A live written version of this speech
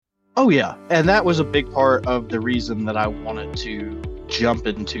Oh yeah, and that was a big part of the reason that I wanted to jump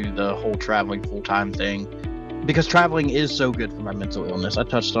into the whole traveling full-time thing, because traveling is so good for my mental illness. I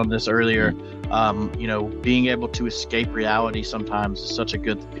touched on this earlier. Mm. Being able to escape reality sometimes is such a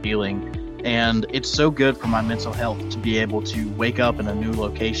good feeling. And it's so good for my mental health to be able to wake up in a new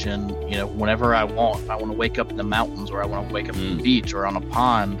location, whenever I want. If I want to wake up in the mountains, or I want to wake up at the beach, or on a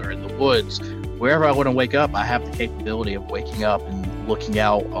pond, or in the woods, wherever I want to wake up, I have the capability of waking up and looking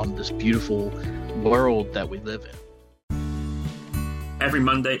out on this beautiful world that we live in. Every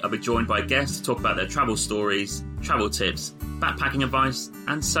Monday, I'll be joined by guests to talk about their travel stories, travel tips, backpacking advice,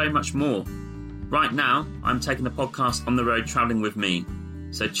 and so much more. Right now, I'm taking the podcast on the road traveling with me.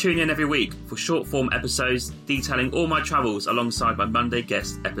 So tune in every week for short-form episodes detailing all my travels alongside my Monday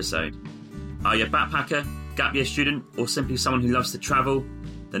guest episode. Are you a backpacker, gap year student, or simply someone who loves to travel?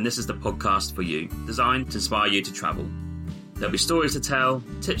 Then this is the podcast for you, designed to inspire you to travel. There'll be stories to tell,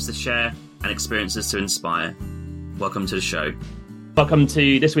 tips to share, and experiences to inspire. Welcome to the show. Welcome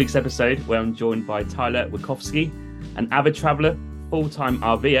to this week's episode, where I'm joined by Tyler Wittkofsky, an avid traveller, full-time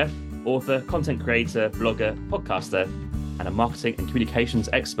RVer, author, content creator, blogger, podcaster, and a marketing and communications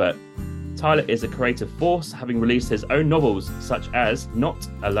expert. Tyler is a creative force, having released his own novels such as Not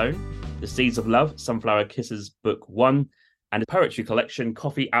Alone, The Seeds of Love, Sunflower Kisses Book 1, and a poetry collection,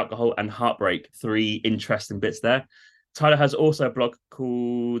 Coffee, Alcohol and Heartbreak. 3 interesting bits there. Tyler has also a blog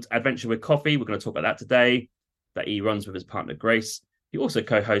called Adventure with Coffee. We're going to talk about that today, that he runs with his partner Grace. He also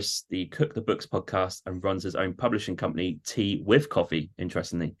co-hosts the Cook the Books podcast and runs his own publishing company, Tea with Coffee,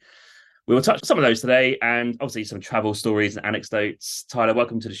 interestingly. We will touch some of those today, and obviously some travel stories and anecdotes. Tyler,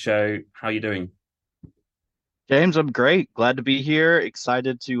 welcome to the show. How are you doing? James, I'm great. Glad to be here.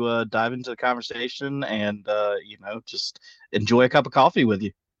 Excited to dive into the conversation and, just enjoy a cup of coffee with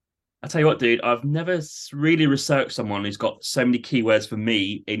you. I tell you what, dude, I've never really researched someone who's got so many keywords for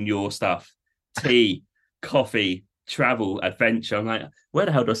me in your stuff. Tea, coffee, travel, adventure. I'm like, where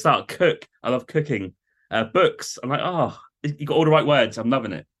the hell do I start? Cook. I love cooking. Books. I'm like, oh, you got all the right words. I'm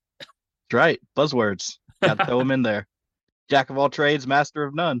loving it. Right. Buzzwords. Got to throw them in there. Jack of all trades, master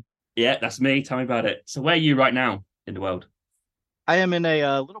of none. Yeah, that's me. Tell me about it. So where are you right now in the world? I am in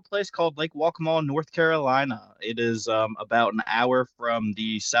a little place called Lake Waccamaw, North Carolina. It is about an hour from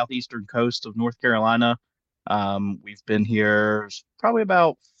the southeastern coast of North Carolina. We've been here probably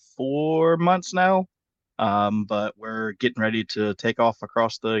about 4 months now, but we're getting ready to take off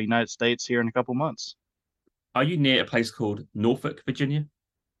across the United States here in a couple months. Are you near a place called Norfolk, Virginia?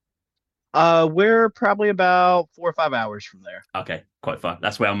 We're probably about 4 or 5 hours from there. Okay, quite far.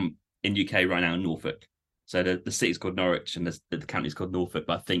 That's where I'm in UK right now, in Norfolk. So the city's called Norwich and the county's called Norfolk.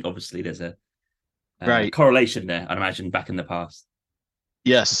 But I think obviously there's a correlation there, I'd imagine, back in the past.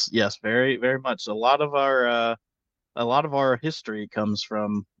 Yes, very, very much. A lot of our history comes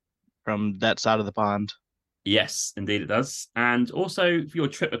from that side of the pond. Yes, indeed it does. And also for your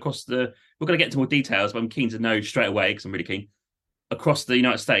trip across we're going to get into more details, but I'm keen to know straight away, because I'm really keen. Across the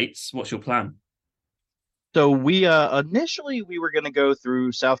United States, what's your plan? So we initially we were going to go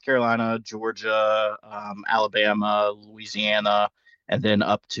through South Carolina, Georgia, Alabama, Louisiana, and then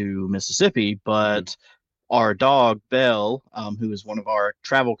up to Mississippi. But our dog Belle, who is one of our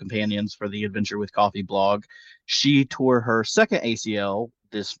travel companions for the Adventure with Coffee blog, she tore her second ACL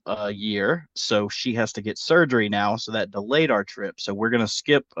this year, so she has to get surgery now. So that delayed our trip. So we're going to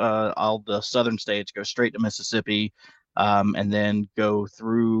skip all the southern states, go straight to Mississippi. And then go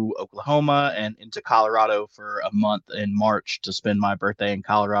through Oklahoma and into Colorado for a month in March to spend my birthday in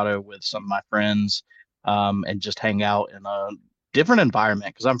Colorado with some of my friends, and just hang out in a different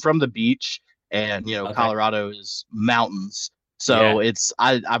environment, because I'm from the beach and, Okay. Colorado is mountains. So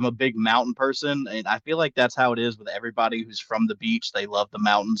I'm a big mountain person, and I feel like that's how it is with everybody who's from the beach. They love the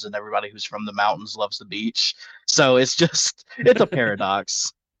mountains, and everybody who's from the mountains loves the beach. So it's a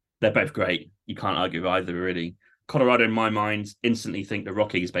paradox. They're both great. You can't argue with either, really. Colorado, in my mind, instantly think the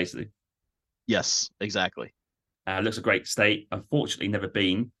Rockies, basically. Yes, exactly. Looks a great state. Unfortunately, never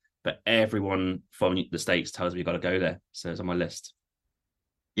been, but everyone from the States tells me you've got to go there. So it's on my list.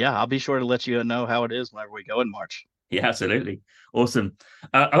 Yeah, I'll be sure to let you know how it is whenever we go in March. Yeah, absolutely. Awesome.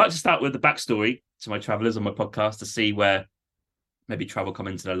 I'd like to start with the backstory to my travelers on my podcast to see where maybe travel come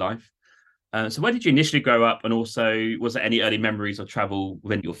into their life. So where did you initially grow up? And also, was there any early memories of travel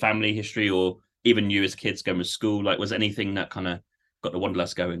within your family history, or even you as kids going to school? Like, was anything that kind of got the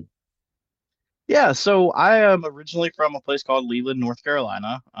wanderlust going? Yeah, so I am originally from a place called Leland, North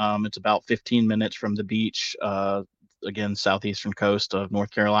Carolina. It's about 15 minutes from the beach, again, southeastern coast of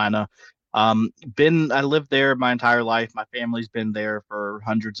North Carolina. I lived there my entire life. My family's been there for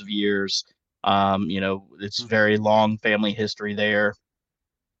hundreds of years. It's very long family history there.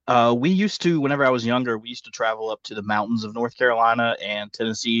 We used to, whenever I was younger, we used to travel up to the mountains of North Carolina and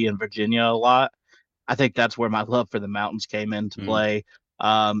Tennessee and Virginia a lot. I think that's where my love for the mountains came into Mm, play.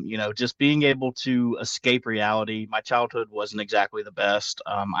 Just being able to escape reality. My childhood wasn't exactly the best.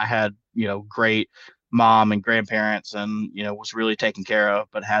 I had, great mom and grandparents and, was really taken care of,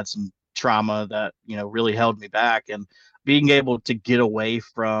 but had some trauma that, really held me back. And being able to get away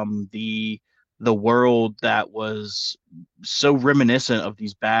from the world that was so reminiscent of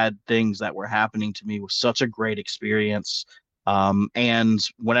these bad things that were happening to me was such a great experience. And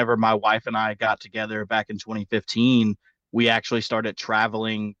whenever my wife and I got together back in 2015, we actually started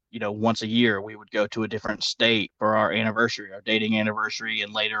traveling, once a year. We would go to a different state for our anniversary, our dating anniversary,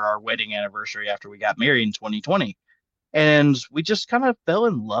 and later our wedding anniversary after we got married in 2020. And we just kind of fell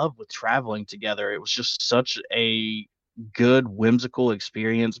in love with traveling together. It was just such a good, whimsical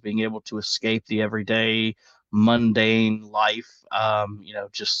experience being able to escape the everyday, mundane life.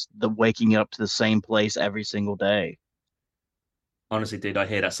 Just the waking up to the same place every single day. honestly, dude, I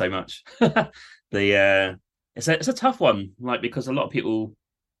hear that so much. It's a tough one, like because a lot of people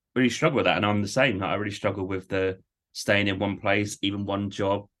really struggle with that, and I'm the same. Like, I really struggle with the staying in one place, even one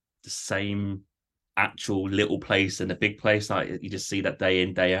job, the same actual little place and a big place. Like you just see that day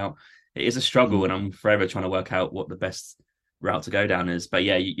in, day out. It is a struggle, and Mhm. I'm forever trying to work out what the best route to go down is. But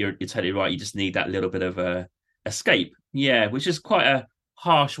yeah, you're totally right. You just need that little bit of a escape. Yeah, which is quite a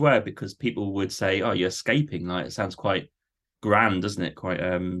harsh word because people would say, "Oh, you're escaping." Like it sounds quite grand, doesn't it? Quite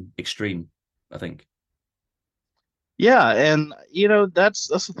extreme, I think. Yeah, and that's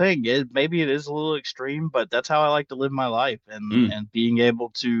the thing. Maybe it is a little extreme, but that's how I like to live my life, and Mm, and being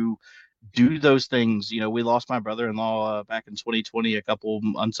able to do those things. We lost my brother-in-law back in 2020, a couple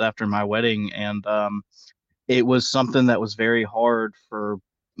months after my wedding, and it was something that was very hard for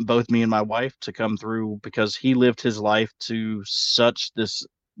both me and my wife to come through because he lived his life to such this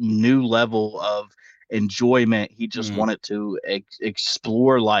new level of enjoyment. He just mm. wanted to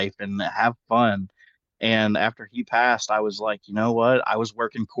explore life and have fun. And after he passed, I was like, you know what? I was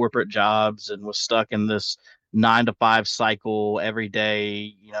working corporate jobs and was stuck in this 9 to 5 cycle every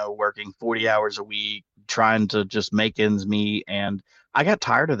day, working 40 hours a week, trying to just make ends meet. And I got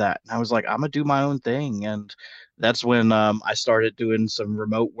tired of that. And I was like, I'm gonna do my own thing. And that's when I started doing some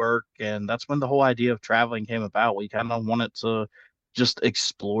remote work. And that's when the whole idea of traveling came about. We kind of wanted to just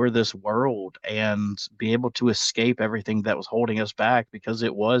explore this world and be able to escape everything that was holding us back because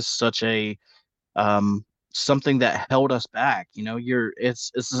it was such a um, something that held us back.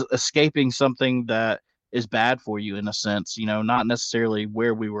 It's escaping something that is bad for you in a sense. Not necessarily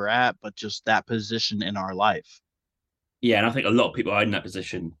where we were at, but just that position in our life. Yeah, and I think a lot of people are in that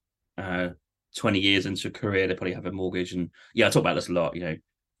position. 20 years into a career, they probably have a mortgage, and yeah, I talk about this a lot.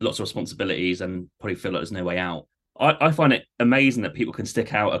 Lots of responsibilities, and probably feel like there's no way out. I find it amazing that people can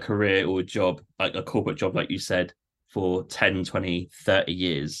stick out a career or a job, like a corporate job, like you said, for 10, 20, 30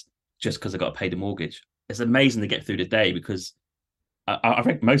 years just because they've got to pay the mortgage. It's amazing to get through the day because I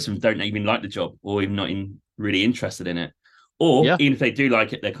think most of them don't even like the job or even not really interested in it. Or Yeah, even if they do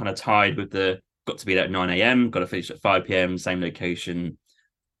like it, they're kind of tied with the got to be there at 9 a.m., got to finish at 5 p.m., same location,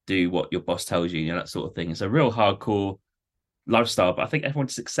 do what your boss tells you, that sort of thing. It's a real hardcore lifestyle, but I think everyone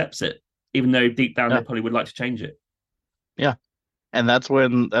just accepts it, even though deep down they yeah, probably would like to change it. yeah. And that's where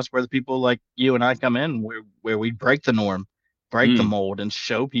the people like you and I come in, where we break the norm, break the Mm, mold, and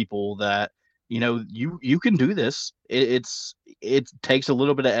show people that you can do this. It takes a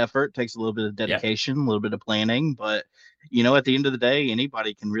little bit of effort, takes a little bit of yeah. dedication, a little bit of planning, but at the end of the day,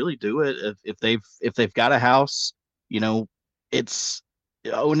 anybody can really do it if they've got a house. You know, it's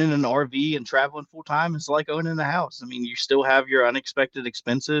owning an RV and traveling full time is like owning a house. I mean, you still have your unexpected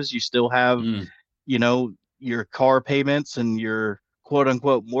expenses, you still have Mm. your car payments and your quote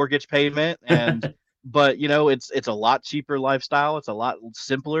unquote mortgage payment but it's a lot cheaper lifestyle. It's a lot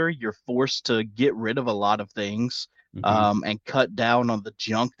simpler. You're forced to get rid of a lot of things Hmm. and cut down on the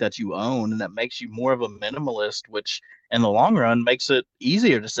junk that you own, and that makes you more of a minimalist, which in the long run makes it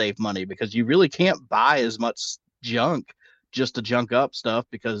easier to save money because you really can't buy as much junk just to junk up stuff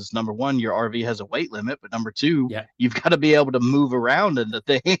because number one, your RV has a weight limit, but number two, Yeah. you've got to be able to move around in the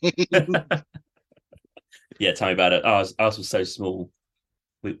thing. Yeah, tell me about it. Ours was so small.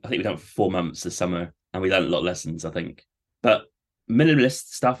 I think we done it for 4 months this summer, and we learned a lot of lessons. I think, but minimalist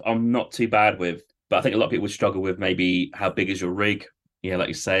stuff I'm not too bad with. But I think a lot of people would struggle with maybe how big is your rig? Yeah, like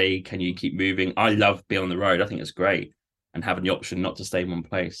you say, can you keep moving? I love being on the road. I think it's great, and having the option not to stay in one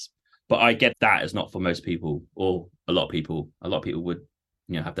place. But I get that is not for most people, or a lot of people. A lot of people would,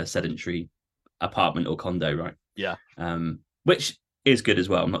 have their sedentary apartment or condo, right? Which is good as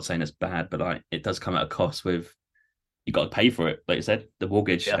well. I'm not saying it's bad, but it does come at a cost with you got to pay for it, like you said, the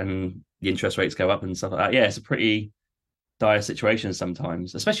mortgage, Yeah. and the interest rates go up and stuff like that. Yeah, it's a pretty dire situation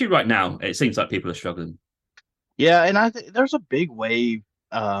sometimes, especially right now. It seems like people are struggling. Yeah, and I think there's a big wave,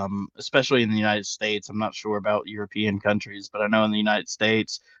 especially in the United States. I'm not sure about European countries, but I know in the United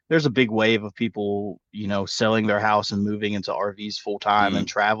States, there's a big wave of people, selling their house and moving into RVs full time and Mm,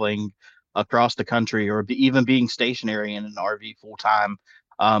 traveling across the country, or even being stationary in an RV full time,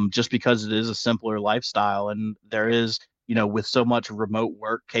 just because it is a simpler lifestyle. And there is, with so much remote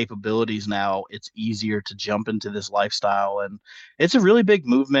work capabilities now, it's easier to jump into this lifestyle. And it's a really big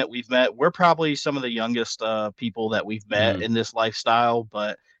movement. We're probably some of the youngest people that we've met mm, in this lifestyle,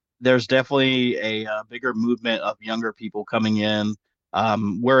 but there's definitely a bigger movement of younger people coming in.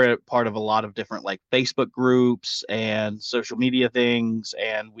 We're a part of a lot of different like Facebook groups and social media things,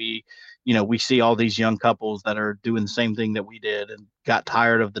 and we see all these young couples that are doing the same thing that we did and got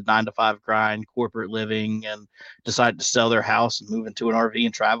tired of the 9 to 5 grind, corporate living, and decided to sell their house and move into an RV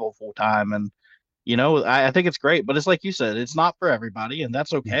and travel full time. And I think it's great, but it's like you said, it's not for everybody, and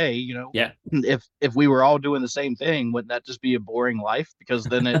that's mm. okay. Yeah. If we were all doing the same thing, wouldn't that just be a boring life? Because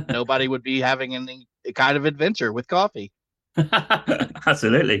then nobody would be having any kind of adventure with coffee.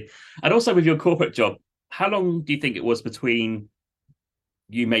 Absolutely. And also with your corporate job, how long do you think it was between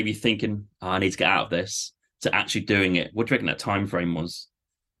you maybe thinking, oh, I need to get out of this, to actually doing it? What do you reckon that time frame was?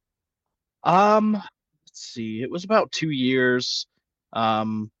 Let's see, it was about 2 years.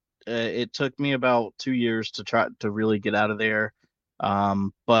 It took me about 2 years to try to really get out of there.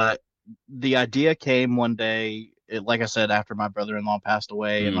 But the idea came one day, like I said, after my brother-in-law passed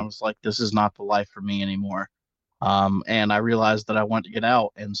away, and I Mm, was like, this is not the life for me anymore. And I realized that I wanted to get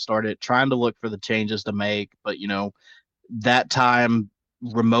out and started trying to look for the changes to make. But that time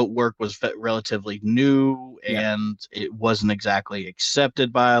remote work was relatively new yeah. and it wasn't exactly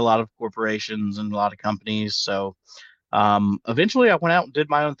accepted by a lot of corporations and a lot of companies. So eventually I went out and did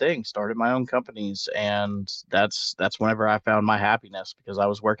my own thing, started my own companies, and that's whenever I found my happiness because I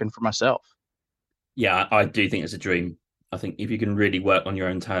was working for myself. Yeah, I do think it's a dream. I think if you can really work on your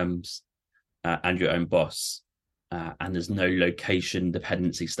own terms, and your own boss, and there's no location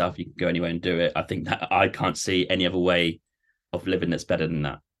dependency stuff, you can go anywhere and do it. I think that I can't see any other way of living that's better than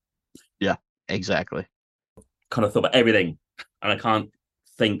that. Yeah, exactly. Kind of thought about everything, and I can't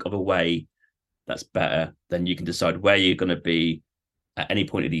think of a way that's better than you can decide where you're going to be at any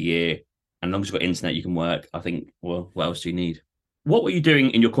point of the year. And as long as you've got internet, you can work. I think, well, what else do you need? What were you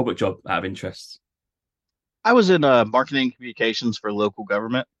doing in your corporate job out of interest? I was in marketing communications for local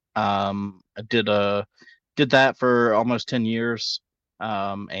government. I did that for almost 10 years.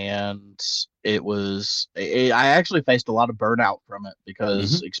 And I actually faced a lot of burnout from it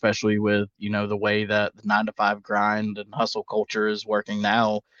because, Mm-hmm. especially with, the way that the 9 to 5 grind and hustle culture is working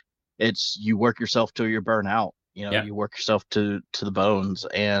now, it's you work yourself till you're burnt out. Yeah. You work yourself to the bones,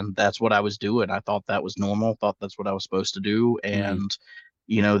 and that's what I was doing. I thought that was normal, thought that's what I was supposed to do, Mm,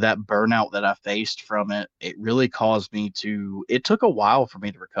 and that burnout that I faced from it, it really caused me to. It took a while for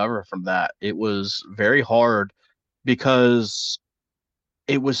me to recover from that. It was very hard because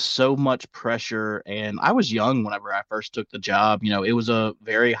it was so much pressure, and I was young whenever I first took the job. It was a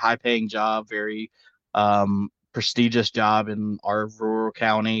very high paying job, very prestigious job in our rural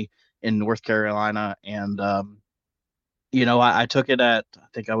county in North Carolina. And I took it at, I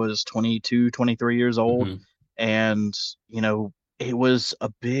think I was 22, 23 years old. mm-hmm. And, it was a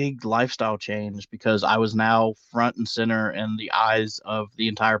big lifestyle change because I was now front and center in the eyes of the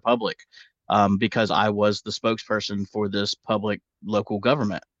entire public, because I was the spokesperson for this public local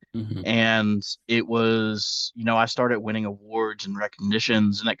government. Mm-hmm. And it was, I started winning awards and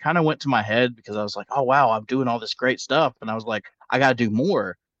recognitions, and it kind of went to my head because I was like, oh, wow, I'm doing all this great stuff. And I was like, I got to do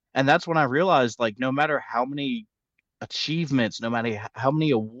more. And that's when I realized, like, no matter how many achievements, no matter how many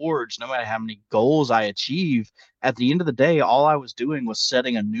awards, no matter how many goals I achieve, at the end of the day, all I was doing was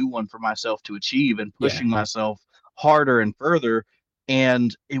setting a new one for myself to achieve and Yeah. pushing myself harder and further.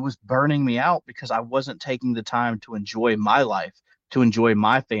 And it was burning me out because I wasn't taking the time to enjoy my life, to enjoy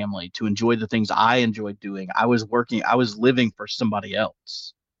my family, to enjoy the things I enjoyed doing. I was living for somebody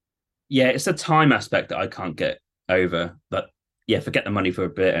else. Yeah, it's a time aspect that I can't get over. But yeah, forget the money for a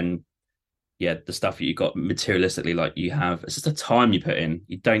bit, and yeah, the stuff that you got materialistically, like you have, it's just the time you put in.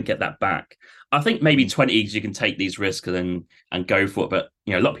 You don't get that back. I think maybe Mhm. 20s you can take these risks and go for it. But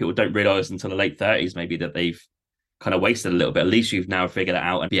a lot of people don't realize until the late 30s maybe that they've kind of wasted a little bit. At least you've now figured it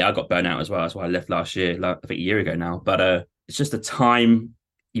out. And yeah, I got burnt out as well. That's why I left last year, like, I think a year ago now. But it's just the time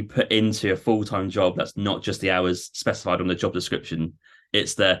you put into a full-time job that's not just the hours specified on the job description.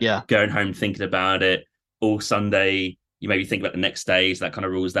 It's the Yeah. going home thinking about it all Sunday. You maybe think about the next day, so that kind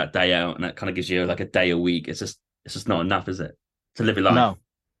of rules that day out, and that kind of gives you like a day a week. It's just It's just not enough, is it? To live your life.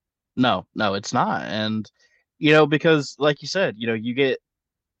 No, no, it's not. And, because like you said, you get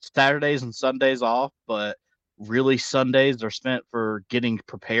Saturdays and Sundays off, but really Sundays are spent for getting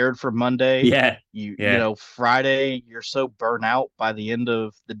prepared for Monday. Yeah. Yeah. Friday, you're so burnt out by the end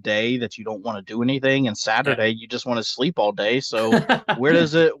of the day that you don't want to do anything. And Yeah. Saturday, you just want to sleep all day. So where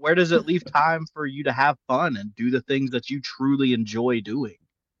does it leave time for you to have fun and do the things that you truly enjoy doing?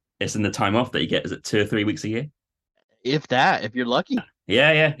 It's in the time off that you get. Is it 2 or 3 weeks a year? If you're lucky,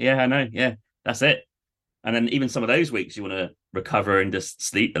 Yeah, yeah, yeah. I know. Yeah, that's it. And then even some of those weeks, you want to recover and just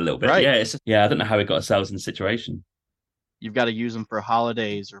sleep a little bit. right? Yeah, I don't know how we got ourselves in the situation. You've got to use them for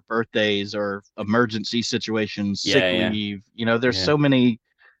holidays or birthdays or emergency situations, sick Yeah, yeah, leave. There's yeah, so many,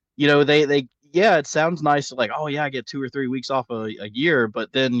 they yeah, it sounds nice like, oh yeah, I get 2 or 3 weeks off a year,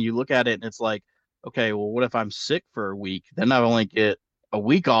 but then you look at it and it's like, okay, well, what if I'm sick for a week? Then I only get a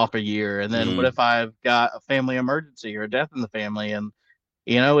week off a year. And then what mm, if I've got a family emergency or a death in the family? And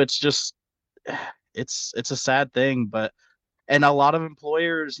it's just it's a sad thing, but and a lot of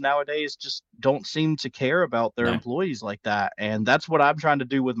employers nowadays just don't seem to care about their no, employees like that. And that's what I'm trying to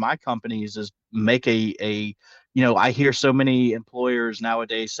do with my companies is make I hear so many employers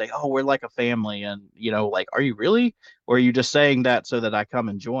nowadays say, oh, we're like a family. And, like, are you really? Or are you just saying that so that I come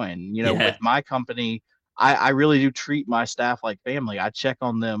and join? With yeah, my company, I really do treat my staff like family. I check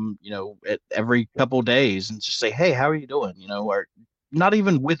on them, at every couple of days and just say, hey, how are you doing? Or not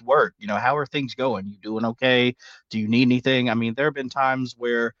even with work, how are things going? You doing okay? Do you need anything? I mean, there have been times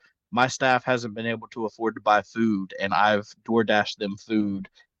where my staff hasn't been able to afford to buy food, and I've door dashed them food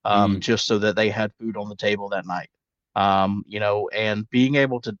mm, just so that they had food on the table that night. And being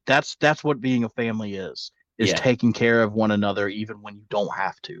able to that's what being a family is yeah. taking care of one another even when you don't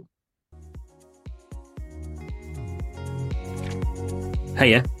have to.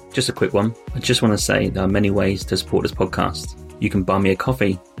 Hey, yeah, just a quick one. I just want to say there are many ways to support this podcast. You can buy me a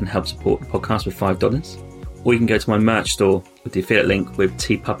coffee and help support the podcast with $5. Or you can go to my merch store with the affiliate link with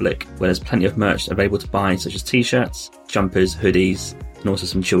TeePublic, where there's plenty of merch available to buy, such as t-shirts, jumpers, hoodies, and also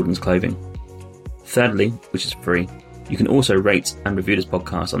some children's clothing. Thirdly, which is free, you can also rate and review this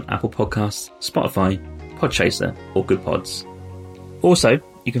podcast on Apple Podcasts, Spotify, Podchaser, or Good Pods. Also,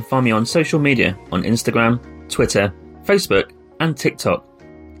 you can find me on social media on Instagram, Twitter, Facebook, and TikTok.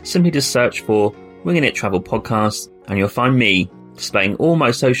 Simply just search for Winging It Travel Podcast, and you'll find me displaying all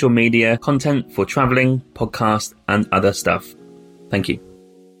my social media content for traveling, podcast, and other stuff. Thank you.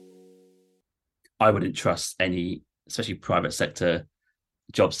 I wouldn't trust any, especially private sector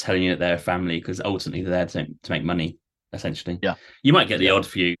jobs telling you that they're a family, because ultimately they're there to make money, essentially. Yeah. You might get the Yeah. odd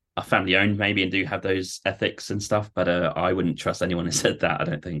few are family owned maybe and do have those ethics and stuff, but I wouldn't trust anyone who said that, I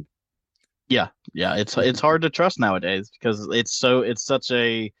don't think. Yeah. Yeah. It's hard to trust nowadays because it's such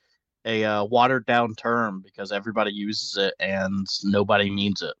a watered down term because everybody uses it and nobody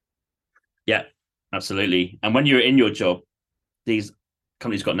means it. Yeah, absolutely. And when you're in your job, these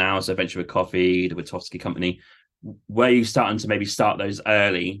companies got now, so Venture with Coffee, the Wittkofsky company, where you starting to maybe start those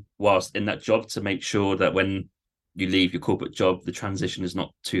early whilst in that job to make sure that when you leave your corporate job, the transition is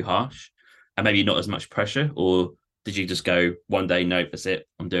not too harsh and maybe not as much pressure? Or did you just go one day, nope, that's it,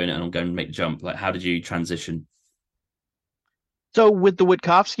 I'm doing it and I'm going to make the jump? Like, how did you transition? So with the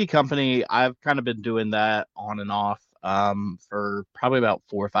Wittkofsky company, I've kind of been doing that on and off for probably about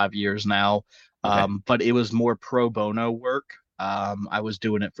 4 or 5 years now. Okay. But it was more pro bono work. I was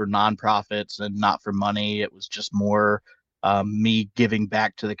doing it for nonprofits and not for money. It was just more me giving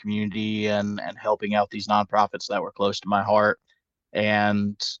back to the community and helping out these nonprofits that were close to my heart.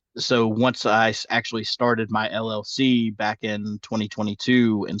 And so once actually started my LLC back in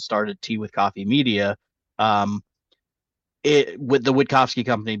 2022 and started Tea with Coffee Media, um, it with the Wittkofsky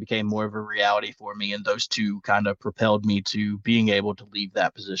company became more of a reality for me, and those two kind of propelled me to being able to leave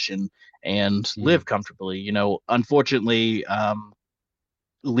that position and Mm. live comfortably. Unfortunately,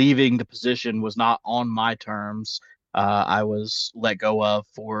 leaving the position was not on my terms. I was let go of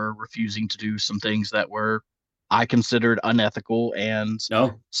for refusing to do some things that were I considered unethical, and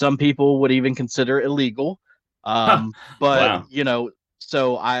Oh, some people would even consider illegal. But wow.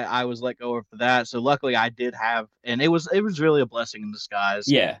 so I was let go of for that. So luckily I did have, and it was really a blessing in disguise.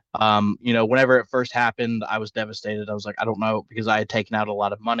 Yeah. Whenever it first happened, I was devastated. I was like, I don't know, because I had taken out a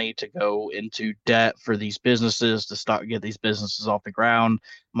lot of money to go into debt for these businesses to start get these businesses off the ground.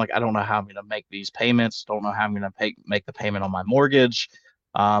 I'm like, I don't know how I'm going to make these payments. Don't know how I'm going to make the payment on my mortgage.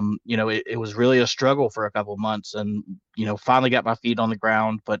 It was really a struggle for a couple of months, and finally got my feet on the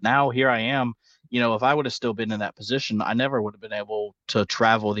ground. But now here I am. If I would have still been in that position, I never would have been able to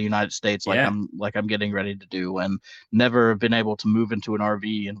travel the United States like Yeah. I'm getting ready to do, and never been able to move into an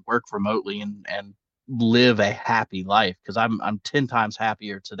RV and work remotely and live a happy life because I'm 10 times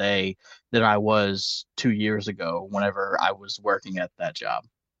happier today than I was 2 years ago whenever I was working at that job.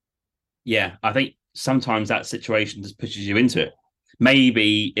 Yeah, I think sometimes that situation just pushes you into it.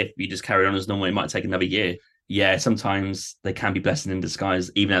 Maybe if you just carry on as normal, it might take another year. Yeah, sometimes they can be blessing in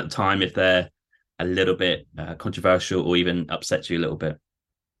disguise, even at the time if they're a little bit controversial or even upset you a little bit.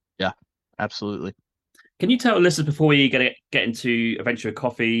 Yeah, absolutely. Can you tell listeners before we get into Adventure of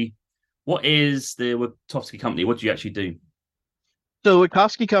Coffee, what is the Wittkofsky company? What do you actually do? So,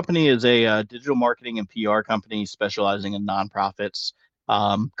 Wittkofsky Company is a digital marketing and PR company specializing in nonprofits.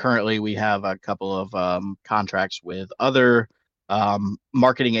 Currently, we have a couple of contracts with other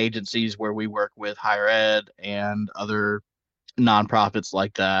marketing agencies where we work with higher ed and other nonprofits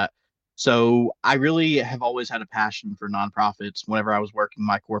like that. So I really have always had a passion for nonprofits. Whenever I was working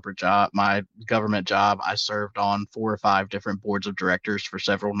my corporate job, my government job, I served on 4 or 5 different boards of directors for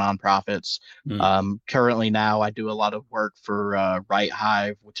several nonprofits. Mm, Currently now I do a lot of work for Right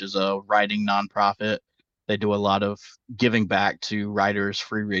Hive, which is a writing nonprofit. They do a lot of giving back to writers,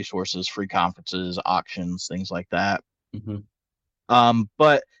 free resources, free conferences, auctions, things like that. mhm.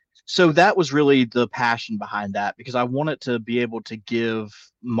 But so that was really the passion behind that because I wanted to be able to give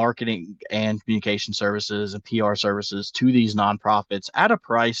marketing and communication services and PR services to these nonprofits at a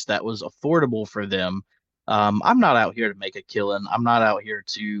price that was affordable for them. I'm not out here to make a killing. I'm not out here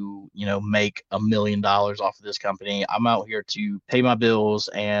to, make $1 million off of this company. I'm out here to pay my bills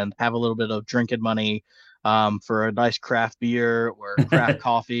and have a little bit of drinking money, for a nice craft beer or craft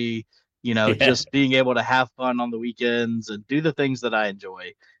coffee, Yeah, just being able to have fun on the weekends and do the things that I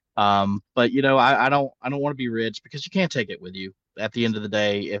enjoy. But I don't want to be rich because you can't take it with you. At the end of the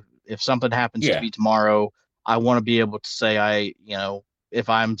day, if something happens to yeah, me tomorrow, I want to be able to say if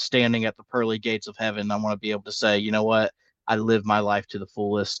I'm standing at the pearly gates of heaven, I want to be able to say, you know what, I lived my life to the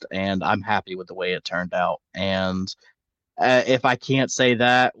fullest and I'm happy with the way it turned out. And if I can't say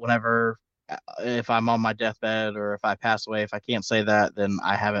that if I'm on my deathbed or if I pass away, if I can't say that, then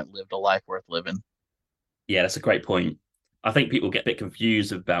I haven't lived a life worth living. yeah. That's a great point. I think people get a bit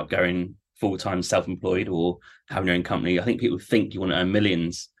confused about going full time self employed or having your own company. I think people think you want to earn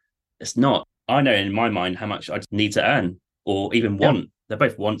millions. It's not. I know in my mind how much I need to earn or even Yeah, want. They're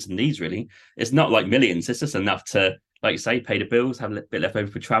both wants and needs, really. It's not like millions. It's just enough to, like you say, pay the bills, have a bit left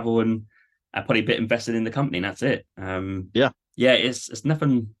over for travel, and probably a bit invested in the company, and that's it. yeah, Yeah, it's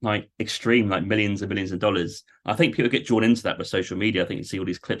nothing like extreme, like millions and millions of dollars. I think people get drawn into that with social media. I think you see all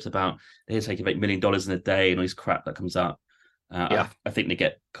these clips about they're taking $8 million in a day and all this crap that comes up. yeah. I think they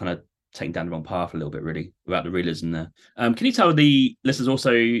get kind of taken down the wrong path a little bit, really, without the realism there. Can you tell the listeners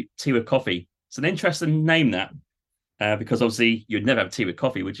also tea with coffee? It's an interesting name that, because obviously you'd never have tea with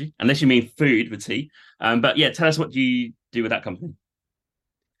coffee, would you? Unless you mean food with tea. But yeah, tell us what you do with that company.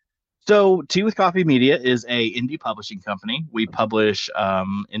 So, Tea with Coffee Media is a indie publishing company. We publish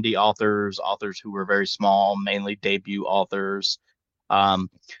indie authors, authors who are very small, mainly debut authors. Um,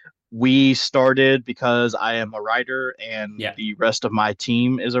 we started because I am a writer and Yeah. the rest of my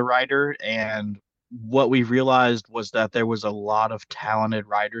team is a writer. And what we realized was that there was a lot of talented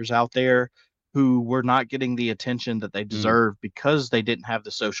writers out there who were not getting the attention that they Mm. deserved because they didn't have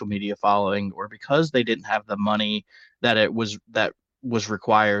the social media following or because they didn't have the money that was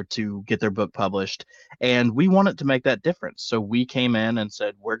required to get their book published. And we wanted to make that difference. So we came in and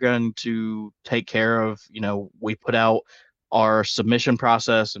said, we're going to take care of, we put out our submission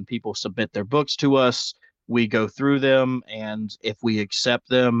process and people submit their books to us. We go through them, and if we accept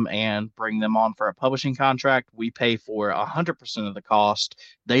them and bring them on for a publishing contract, we pay for 100% of the cost.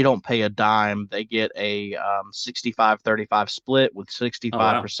 They don't pay a dime. They get a 65-35 split with Oh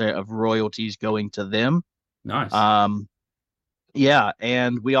wow, 65% of royalties going to them. nice. Um, yeah,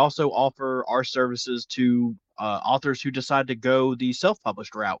 and we also offer our services to authors who decide to go the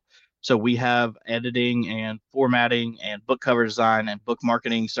self-published route. So we have editing and formatting and book cover design and book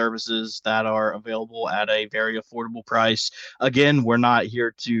marketing services that are available at a very affordable price. Again, we're not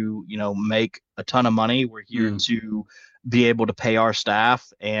here to, make a ton of money. We're here Mm. to be able to pay our staff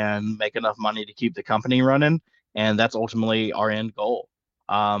and make enough money to keep the company running, and that's ultimately our end goal.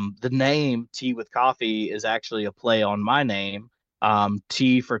 The name Tea with Coffee is actually a play on my name.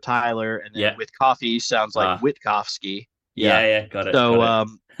 T for Tyler, and then Yeah. with coffee sounds like Ah, Wittkofsky. Yeah. yeah, yeah, got it, got So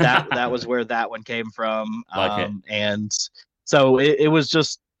it. that was where that one came from. Like it. And so it was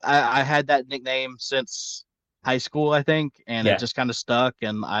just I had that nickname since high school, I think, and it Yeah, just kind of stuck.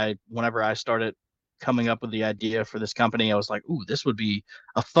 And whenever I started coming up with the idea for this company, I was like, ooh, this would be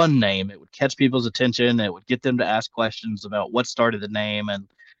a fun name. It would catch people's attention. It would get them to ask questions about what started the name. And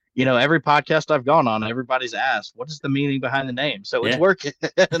every podcast I've gone on, everybody's asked, what is the meaning behind the name? So it's yeah. working.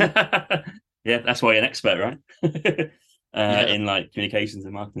 Yeah, that's why you're an expert, right? Yeah. In like communications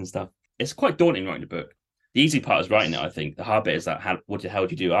and marketing and stuff. It's quite daunting writing a book. The easy part is writing it, Yes. I think. The hard bit is that what the hell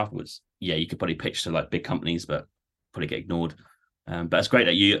do you do afterwards? Yeah, you could probably pitch to like big companies, but probably get ignored. But it's great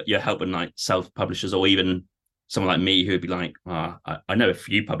that you're helping like self publishers or even someone like me who would be like, I know a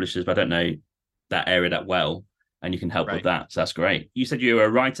few publishers, but I don't know that area that well, and you can help with Right. that. So that's great. You said you were a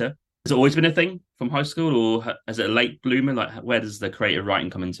writer. Has it always been a thing from high school, or is it a late bloomer? Like, where does the creative writing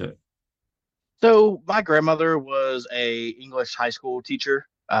come into it? So my grandmother was a English high school teacher,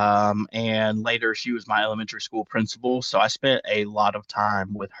 and later she was my elementary school principal. So I spent a lot of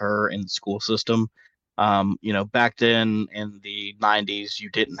time with her in the school system. Back then in the 90s, you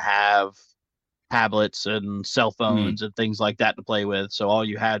didn't have tablets and cell Mm, phones and things like that to play with. So all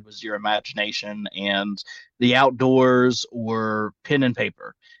you had was your imagination and the outdoors or pen and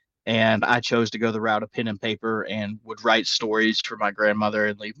paper. And I chose to go the route of pen and paper and would write stories for my grandmother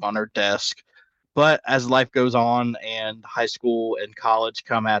and leave them on her desk. But as life goes on and high school and college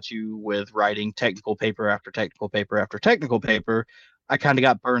come at you with writing technical paper after technical paper after technical paper, I kind of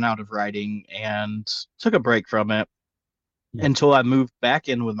got burnt out of writing and took a break from it mm, until I moved back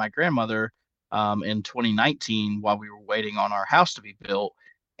in with my grandmother in 2019 while we were waiting on our house to be built.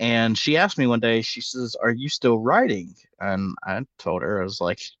 And she asked me one day, she says, "Are you still writing?" And I told her, I was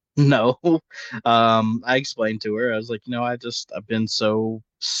like, "No." I explained to her, I was like, I've been so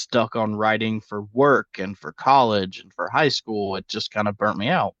stuck on writing for work and for college and for high school, it just kind of burnt me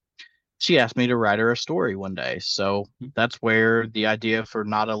out. She asked me to write her a story one day. So mm. that's where the idea for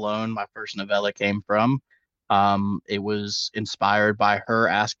Not Alone, my first novella, came from. It was inspired by her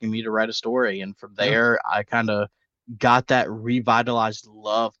asking me to write a story. And from Oh, there, I kind of got that revitalized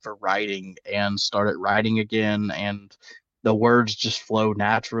love for writing and started writing again. And the words just flow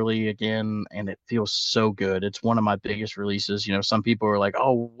naturally again. And it feels so good. It's one of my biggest releases. Some people are like,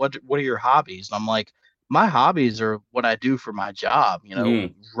 "Oh, what are your hobbies?" And I'm like, my hobbies are what I do for my job,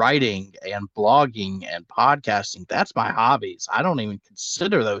 mm. writing and blogging and podcasting. That's my hobbies. I don't even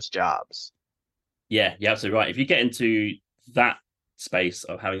consider those jobs. Yeah, you're absolutely right. If you get into that space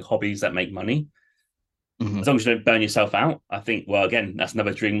of having hobbies that make money, Hmm. as long as you don't burn yourself out, I think, well, again, that's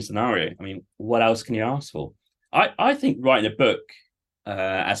another dream scenario. I mean, what else can you ask for? I think writing a book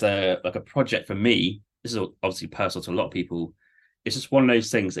as a like a project for me, this is obviously personal to a lot of people. It's just one of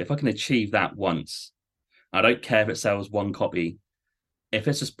those things. If I can achieve that once, I don't care if it sells one copy. If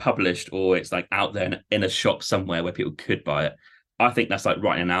it's just published or it's like out there in a shop somewhere where people could buy it, I think that's like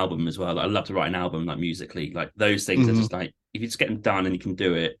writing an album as well. Like, I love to write an album like musically. Like those things are Hmm. just like if you just get them done and you can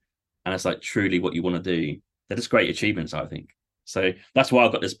do it, and it's like truly what you want to do, they're just great achievements, I think. So that's why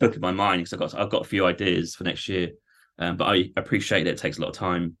I've got this book in my mind because I've got a few ideas for next year. But I appreciate that it takes a lot of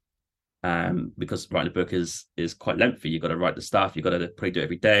time because writing a book is quite lengthy. You've got to write the stuff, you've got to probably do it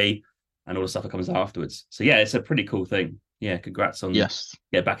every day, and all the stuff that comes afterwards. So yeah, it's a pretty cool thing. Yeah, congrats on Yes.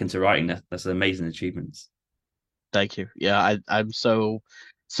 get back into writing. That's an amazing achievement. Thank you. Yeah, I'm so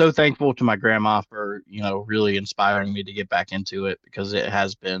thankful to my grandma for, really inspiring me to get back into it because it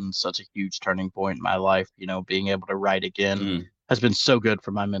has been such a huge turning point in my life. Being able to write again Mm. has been so good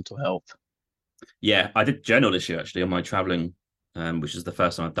for my mental health. Yeah, I did journal this year actually on my traveling, which is the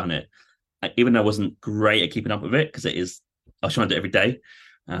first time I've done it. Even though I wasn't great at keeping up with it because it is, I was trying to do it every day.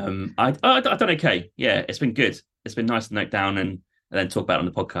 I've done okay. Yeah, it's been good. It's been nice to note down and then talk about it on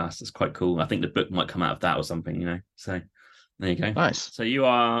the podcast. It's quite cool. I think the book might come out of that or something. So there you go. Nice. So you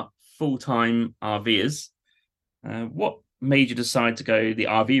are full-time RVers. What made you decide to go the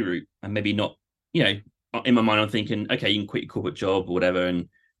RV route and maybe not, you know, in my mind, I'm thinking, okay, you can quit your corporate job or whatever and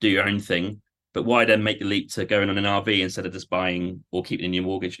do your own thing. But why then make the leap to going on an RV instead of just buying or keeping in your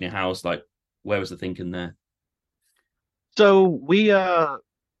mortgage in your house? Like, where was the thinking there? So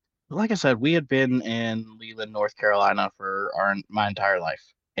like I said, we had been in Leland, North Carolina for my entire life.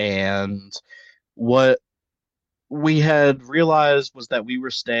 And what we had realized was that we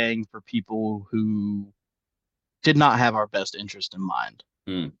were staying for people who did not have our best interest in mind.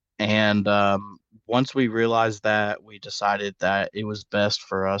 Mm, And once we realized that, we decided that it was best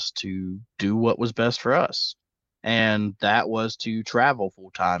for us to do what was best for us. And that was to travel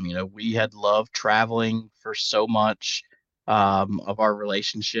full time. We had loved traveling for so much of our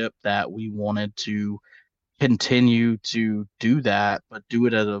relationship that we wanted to continue to do that, but do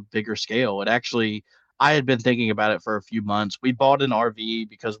it at a bigger scale. It actually, I had been thinking about it for a few months. We bought an RV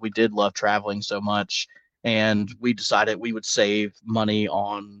because we did love traveling so much, and we decided we would save money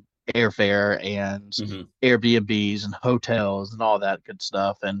on airfare and hmm Airbnbs and hotels and all that good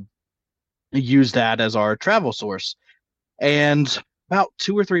stuff, and use that as our travel source. And about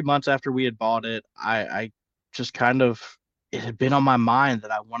 2 or 3 months after we had bought it, I just kind of it had been on my mind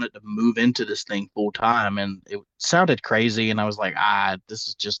that I wanted to move into this thing full time, and it sounded crazy. And I was like, this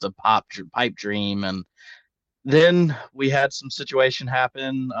is just a pipe dream. And then we had some situation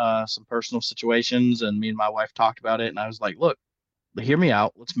happen, some personal situations, and me and my wife talked about it. And I was like, look, hear me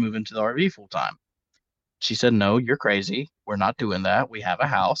out. Let's move into the RV full time. She said, no, you're crazy. We're not doing that. We have a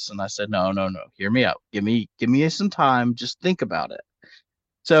house. And I said, no, no, no. Hear me out. Give me some time. Just think about it.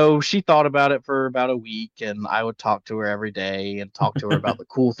 So she thought about it for about a week, and I would talk to her every day and talk to her about the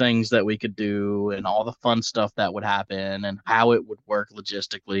cool things that we could do and all the fun stuff that would happen and how it would work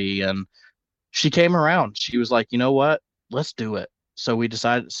logistically. And she came around. She was like, you know what? Let's do it. So we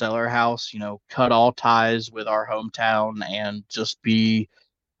decided to sell our house, cut all ties with our hometown and just be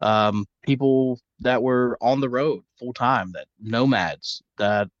people that were on the road full time, that nomads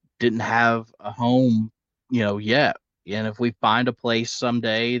that didn't have a home, yet. And if we find a place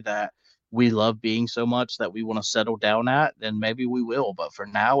someday that we love being so much that we want to settle down at, then maybe we will. But for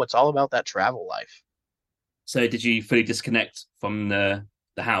now, it's all about that travel life. So did you fully disconnect from the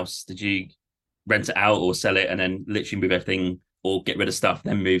house? Did you rent it out or sell it and then literally move everything or get rid of stuff,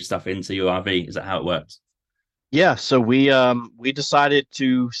 then move stuff into your RV? Is that how it worked? Yeah, so we decided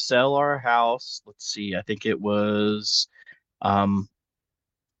to sell our house. Let's see, I think it was um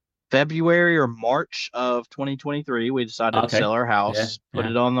February or March of 2023, we decided to Okay. sell our Yeah. house, put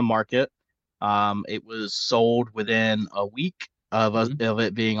Yeah. it on the market. It was sold within a week Mhm. of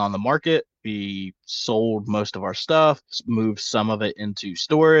it being on the market. We sold most of our stuff, moved some of it into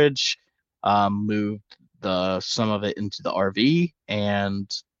storage, moved the some of it into the RV, and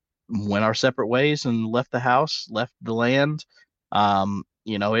went our separate ways and left the house, left the land.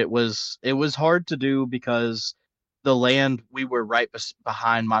 It was hard to do because the land, we were right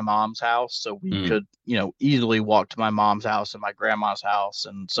behind my mom's house, so we Mm. could easily walk to my mom's house and my grandma's house,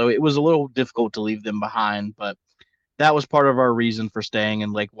 and so it was a little difficult to leave them behind. But that was part of our reason for staying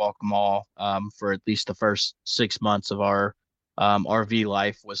in Lake Walkmall, for at least the first 6 months of our RV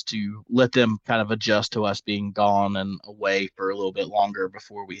life, was to let them kind of adjust to us being gone and away for a little bit longer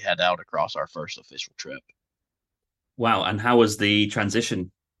before we head out across our first official trip. Wow. And how was the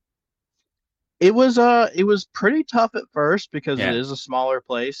transition? It was pretty tough at first because it Yeah. is a smaller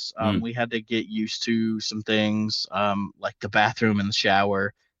place. Mm. We had to get used to some things, like the bathroom and the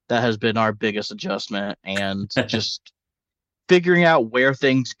shower. That has been our biggest adjustment, and just figuring out where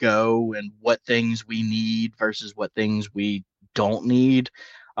things go and what things we need versus what things we don't need.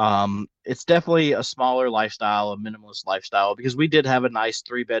 It's definitely a smaller lifestyle, a minimalist lifestyle, because we did have a nice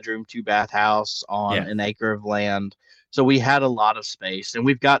 3 bedroom, 2 bath house on Yeah. an acre of land. So we had a lot of space, and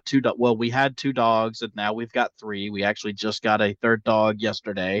we've got well, we had 2 dogs, and now we've got three. We actually just got a third dog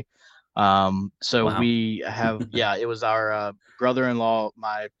yesterday. So Wow. we have, yeah, it was our brother-in-law,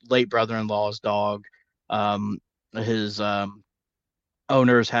 my late brother-in-law's dog. His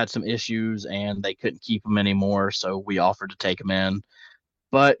owners had some issues and they couldn't keep him anymore, so we offered to take him in.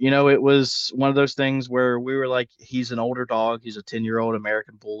 But it was one of those things where we were like, he's an older dog, he's a 10-year-old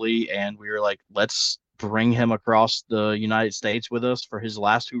American bully, and we were like, let's bring him across the United States with us for his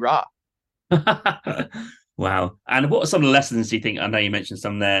last hurrah. Wow. And what are some of the lessons do you think? I know you mentioned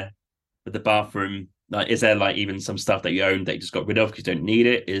some there with the bathroom. Like, is there like even some stuff that you own that you just got rid of because you don't need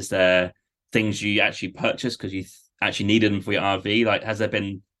it? Is there things you actually purchased because you actually needed them for your RV? Like, has there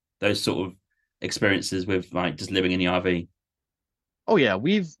been those sort of experiences with like just living in the RV? Oh yeah,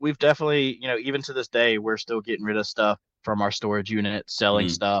 we've definitely, even to this day, we're still getting rid of stuff from our storage unit, selling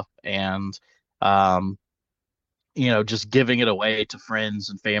Mm. stuff, and um just giving it away to friends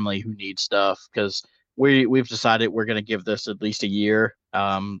and family who need stuff, because we've decided we're going to give this at least a year,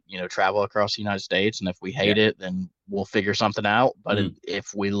 travel across the United States, and if we hate Yeah. it, then we'll figure something out. But Mm.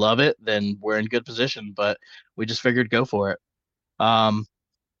 if we love it, then we're in good position. But we just figured go for it. Um,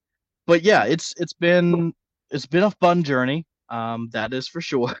 but yeah, it's been a fun journey. That is for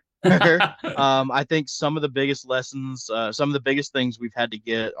sure. I think some of the biggest lessons, some of the biggest things we've had to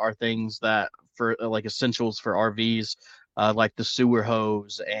get are things that for like essentials for RVs, like the sewer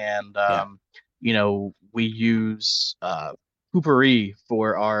hose, and Yeah. we use poopery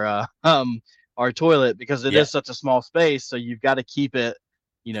for our toilet because it Yeah. is such a small space. So you've got to keep it,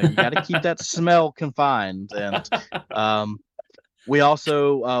 you got to keep that smell confined. And um, we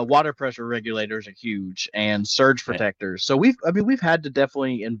also, water pressure regulators are huge, and surge Yeah. protectors. So we've had to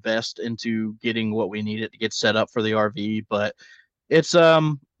definitely invest into getting what we needed to get set up for the RV. But it's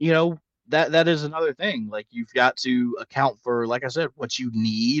that is another thing. Like, you've got to account for, like I said, what you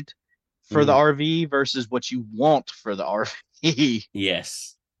need for the Mm. RV versus what you want for the RV.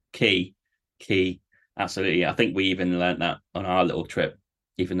 Yes. Key. Key. Absolutely. I think we even learned that on our little trip,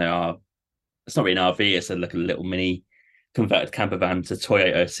 even though our it's not really an RV, it's like a little mini converted camper van to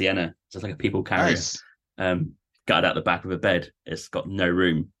Toyota Sienna, just like a people carrier. Nice. Um, Gutted out the back of a bed. It's got no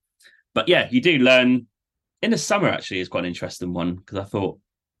room. But yeah, you do learn in the summer. Actually, is quite an interesting one because I thought,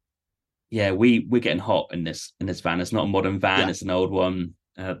 yeah, we're getting hot in this van. It's not a modern van; Yeah. it's an old one.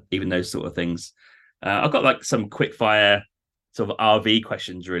 Even those sort of things. I've got like some quick fire sort of RV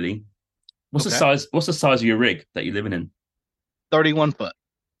questions. Really, what's the Okay. size? What's the size of your rig that you're living in? 31 foot.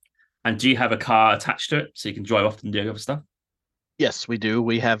 And do you have a car attached to it so you can drive off and do other stuff? Yes, we do.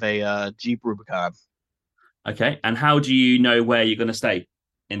 We have a Jeep Rubicon. Okay. And how do you know where you're going to stay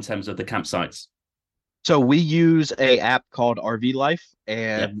in terms of the campsites? So we use a app called RV Life,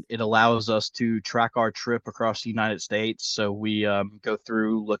 Yeah. and it allows us to track our trip across the United States. So we go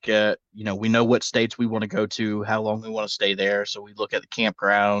through, look at, we know what states we want to go to, how long we want to stay there. So we look at the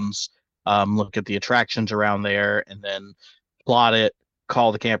campgrounds, look at the attractions around there, and then plot it,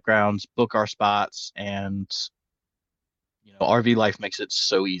 call the campgrounds, book our spots, and RV Life makes it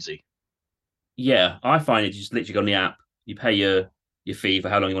so easy. Yeah. I find it just literally go on the app, you pay your fee for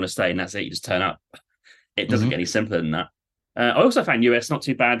how long you want to stay, and that's it. You just turn up. It doesn't Hmm. get any simpler than that. I also found US not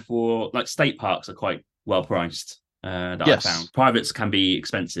too bad for like state parks are quite well priced. That I Yes, found privates can be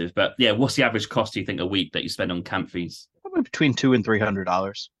expensive, but yeah, what's the average cost do you think a week that you spend on camp fees? probably between $200 and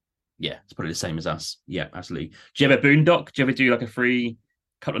 $300. Yeah, it's probably the same as us. Yeah, absolutely. Do you ever boondock? Do you ever do like a free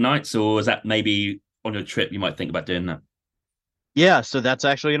couple of nights, or is that maybe on your trip you might think about doing that? Yeah, so that's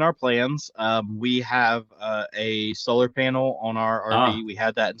actually in our plans. We have a solar panel on our Ah, RV. We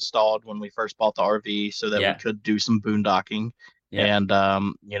had that installed when we first bought the RV so that we yeah, could do some boondocking yeah. and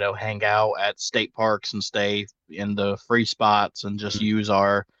hang out at state parks and stay in the free spots and just Mm, use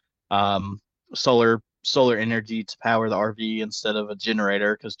our um, solar energy to power the RV instead of a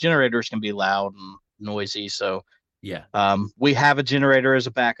generator because generators can be loud and noisy. So yeah. we have a generator as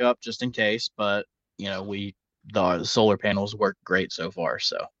a backup just in case, but we the solar panels work great so far.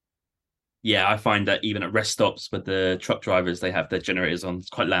 So Yeah, I find that even at rest stops with the truck drivers, they have their generators on. It's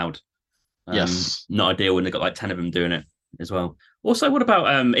quite loud. yes, Not ideal when they've got like 10 of them doing it as well. Also, what about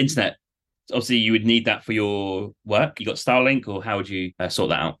internet? Obviously, you would need that for your work. You got Starlink, or how would you sort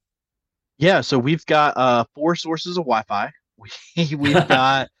that yeah. So we've got four sources of Wi-Fi. We've out?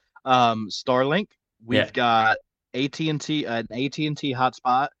 got Starlink. Yeah. We've got AT&T, an AT&T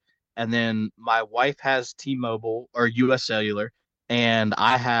hotspot, and then my wife has T-Mobile or US Cellular, and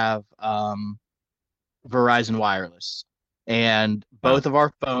I have Verizon Wireless. And Wow. both of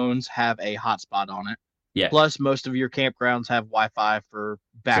our phones have a hotspot on it. Yeah. Plus, most of your campgrounds have Wi-Fi for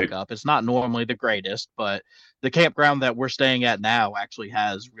True. backup. It's not normally the greatest, but the campground that we're staying at now actually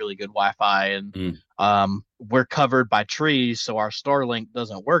has really good Wi-Fi, and Mm. we're covered by trees, so our Starlink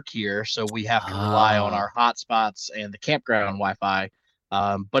doesn't work here. So we have to rely on Ah. our hotspots and the campground Wi-Fi.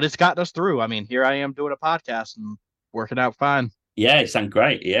 But it's gotten us through. I mean, here I am doing a podcast and working out fine. Yeah, it sounds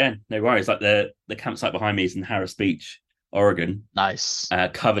great. Yeah, no worries. Like the campsite behind me is in Harris Beach, Oregon, Nice.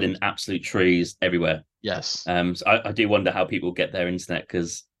 covered in absolute trees everywhere. Yes. So I do wonder how people get their internet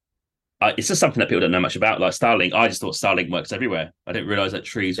because it's just something that people don't know much about. Like Starlink, I just thought Starlink works everywhere. I didn't realize that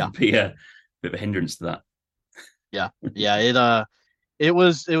trees Yeah. would be a bit of a hindrance to that. Yeah. Yeah. It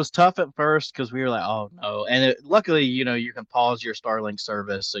was tough at first because we were like, oh no. And luckily, you can pause your Starlink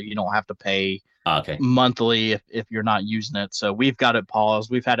service so you don't have to pay Okay. monthly if you're not using it. So we've got it paused.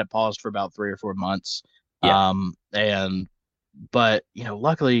 We've had it paused for about 3 or 4 months. Yeah. And but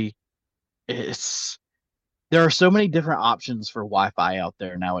luckily it's there are so many different options for Wi-Fi out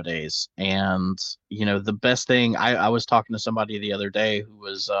there nowadays. And the best thing I was talking to somebody the other day who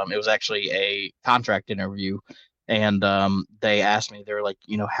was it was actually a contract interview, and they asked me, they're like,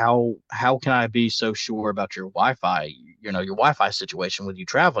 how can I be so sure about your Wi-Fi, your Wi-Fi situation with you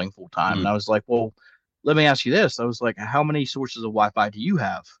traveling full time? And Mm. I was like, well, let me ask you this. I was like, how many sources of Wi-Fi do you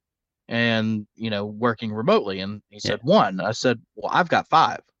have? And working remotely. And he Yeah. said one. I said, well, I've got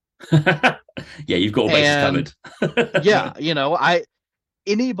five. Yeah, you've got all bases And covered. yeah, I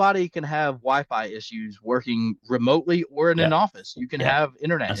anybody can have Wi-Fi issues working remotely or in an Yeah. office. You can Yeah. have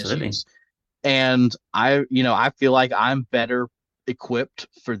internet Absolutely. issues. And I feel like I'm better equipped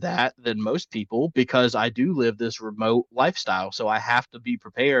for that than most people because I do live this remote lifestyle. So I have to be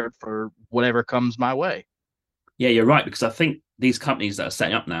prepared for whatever comes my way. Yeah, you're right because I think these companies that are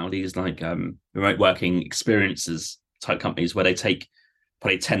setting up now, these like remote working experiences type companies, where they take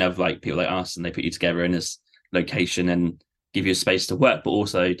probably 10 of like people like us and they put you together in this location and give you a space to work, but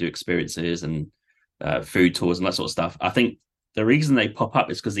also do experiences and food tours and that sort of stuff. I think the reason they pop up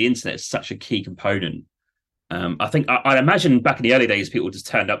is because the internet is such a key component. I think I imagine back in the early days, people just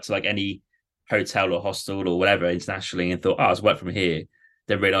turned up to like any hotel or hostel or whatever internationally and thought, oh, I was work from here.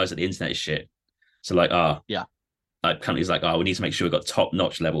 Then realized that the internet is shit. So like, Yeah. like companies like, oh, we need to make sure we've got top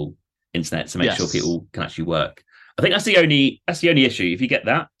notch level internet to make sure Yes. people can actually work. I think that's the only issue. If you get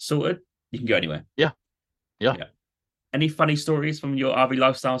that sorted, you can go anywhere. Yeah. Yeah. Yeah. Any funny stories from your RV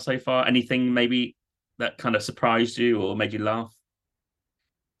lifestyle so far? Anything maybe that kind of surprised you or made you laugh?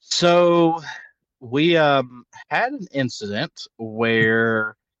 So we had an incident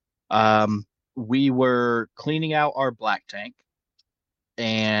where um we were cleaning out our black tank,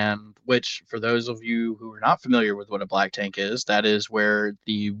 and which, for those of you who are not familiar with what a black tank is, that is where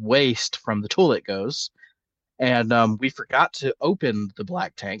the waste from the toilet goes. And we forgot to open the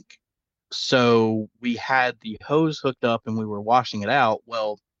black tank. So we had the hose hooked up and we were washing it out.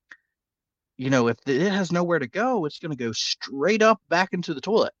 Well, if it has nowhere to go, it's going to go straight up back into the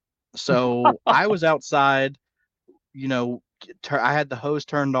toilet. So I was outside, I had the hose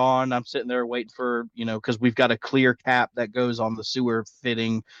turned on. I'm sitting there waiting for, because we've got a clear cap that goes on the sewer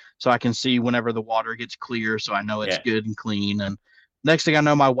fitting, so I can see whenever the water gets clear, so I know it's Yeah. good and clean. And next thing I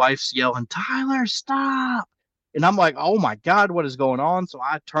know, my wife's yelling, "Tyler, stop!" And I'm like, "Oh my God, what is going on?" So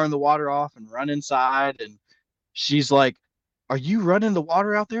I turn the water off and run inside, and she's like, "Are you running the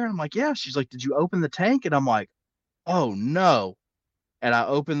water out there?" And I'm like, "Yeah." She's like, "Did you open the tank?" And I'm like, "Oh no." And I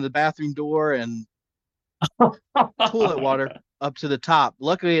opened the bathroom door, and toilet water up to the top.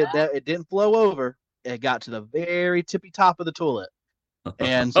 Luckily, it didn't flow over. It got to the very tippy top of the toilet.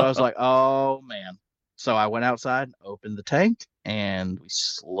 And so I was like, oh man. So I went outside, opened the tank, and we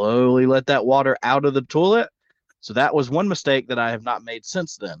slowly let that water out of the toilet. So that was one mistake that I have not made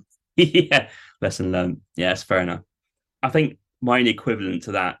since then. Yeah. Lesson learned. Yeah, that's fair enough. I think my only equivalent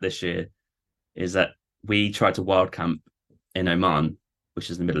to that this year is that we tried to wild camp in Oman, which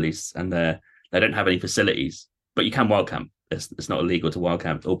is the Middle East, and they don't have any facilities, but you can wild camp. It's not illegal to wild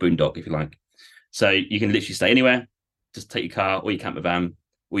camp or boondock if you like. So you can literally stay anywhere, just take your car or your camper van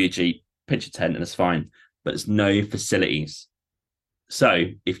or your Jeep, pitch a tent, and it's fine. But there's no facilities. So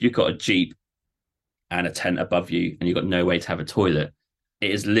if you've got a Jeep and a tent above you and you've got no way to have a toilet,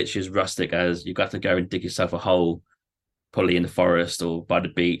 it is literally as rustic as you've got to go and dig yourself a hole, probably in the forest or by the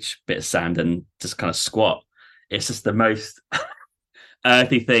beach, bit of sand, and just kind of squat. It's just the most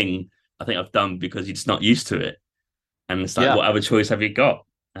earthy thing I think I've done because you're just not used to it. And it's like, Yeah. what other choice have you got?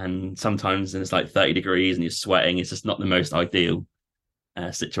 And sometimes it's like 30 degrees and you're sweating. It's just not the most ideal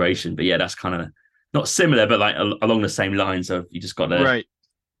situation. But yeah, that's kind of not similar, but like along the same lines of you just got to Right.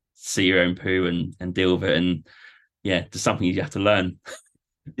 see your own poo and deal with it. And yeah, just something you have to learn.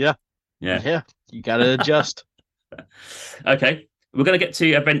 Yeah. Yeah. Yeah. You got to adjust. Okay. We're going to get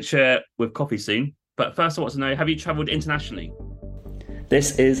to adventure with coffee soon. But first, I want to know, have you traveled internationally?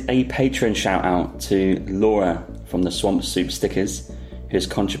 This is a patron shout out to Laura from the Swamp Soup Stickers, who has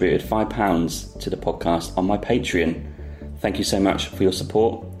contributed £5 to the podcast on my Patreon. Thank you so much for your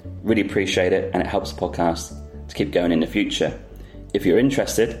support. Really appreciate it, and it helps the podcast to keep going in the future. If you're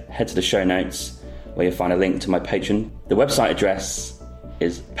interested, head to the show notes where you'll find a link to my Patreon. The website address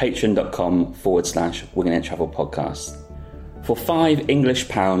is patreon.com/Winging It Travel Podcast. For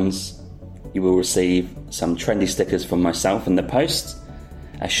 £5 you will receive some trendy stickers from myself in the post,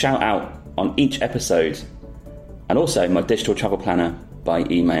 a shout out on each episode, and also my digital travel planner by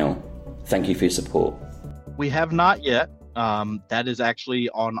email. Thank you for your support. We have not yet. That is actually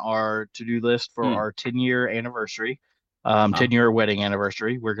on our to-do list for our 10-year anniversary, 10-year wedding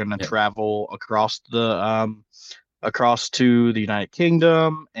anniversary. We're going to travel across to the United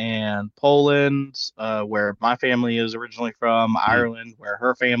Kingdom and Poland, where my family is originally from, Ireland, where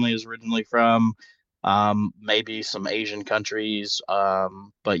her family is originally from, maybe some Asian countries.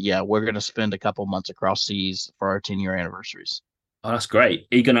 But yeah, we're going to spend a couple months across seas for our 10-year anniversaries. Oh, that's great.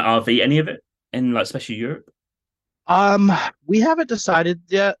 Are you going to RV any of it in, like, especially Europe? Um, we haven't decided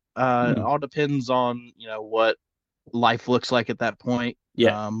yet. It all depends on, what life looks like at that point.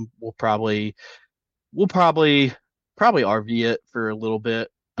 Yeah. We'll probably RV it for a little bit,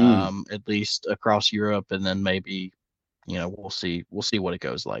 Mm. at least across Europe, and then maybe, we'll see what it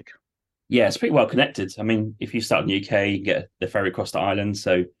goes like. Yeah, it's pretty well connected. I mean, if you start in the UK, you can get the ferry across the island.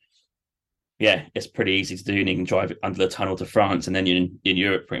 So yeah, it's pretty easy to do, and you can drive under the tunnel to France, and then you're in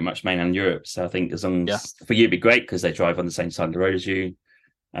Europe, pretty much mainland Europe. So I think as long Yeah. as for you, it'd be great because they drive on the same side of the road as you.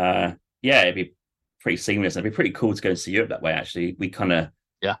 Yeah, it'd be pretty seamless. It'd be pretty cool to go and see Europe that way. Actually, we kind of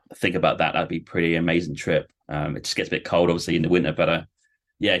Yeah. think about that. That'd be a pretty amazing trip. It just gets a bit cold, obviously, in the winter, but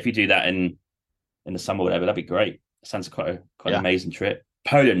yeah, if you do that in the summer or whatever, that'd be great. It sounds quite an amazing trip.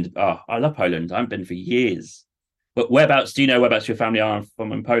 Poland, oh, I love Poland. I haven't been for years. But whereabouts? Do you know whereabouts your family are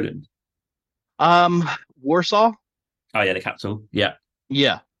from in Poland? Warsaw. Oh yeah, the capital. Yeah.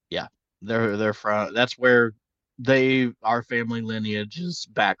 Yeah, yeah. They're from. That's where our family lineage is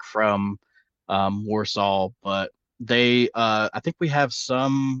back from, Warsaw. But I think we have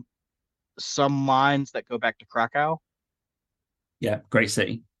some lines that go back to Krakow. Yeah, great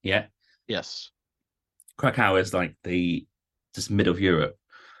city. Yeah, Yes. Krakow is like the just middle of Europe,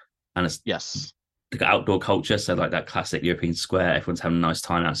 and it's Yes. the outdoor culture. So like that classic European square, everyone's having a nice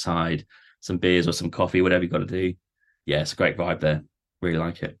time outside, some beers or some coffee, whatever you got to do. Yeah, it's a great vibe there. Really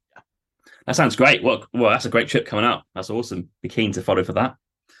like it. That sounds great. Well, that's a great trip coming up. That's awesome. Be keen to follow for that.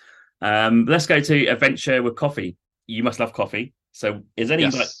 Let's go to adventure with coffee. You must love coffee. So, is there any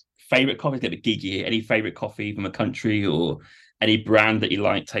like Yes. favorite coffee that would gig you? Any favorite coffee from a country or any brand that you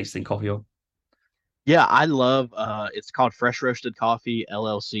like tasting coffee of? Yeah, I love it's called Fresh Roasted Coffee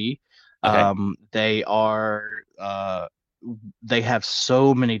LLC. Okay. They are they have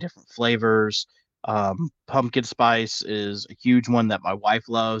so many different flavors. Pumpkin spice is a huge one that my wife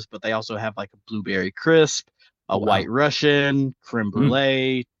loves, but they also have like a blueberry crisp, a Oh white wow. Russian, creme Mm.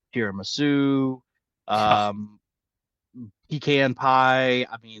 brulee, tiramisu, Oh, um, pecan pie.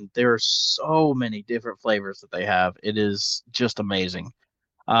 I mean, there are so many different flavors that they have. It is just amazing.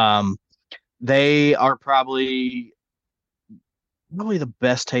 Um, they are probably the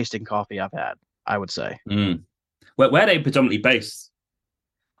best tasting coffee I've had, I would say. mm. Where are they predominantly based?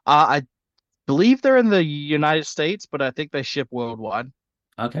 I believe they're in the United States, but I think they ship worldwide.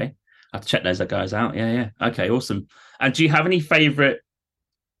 Okay. I have to check those guys out. Yeah, yeah. Okay, awesome. And do you have any favorite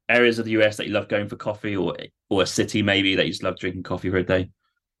areas of the US that you love going for coffee or a city maybe that you just love drinking coffee for a day?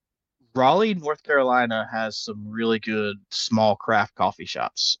 Raleigh, North Carolina has some really good small craft coffee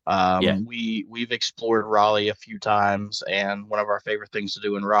shops. Yeah. We've explored Raleigh a few times, and one of our favorite things to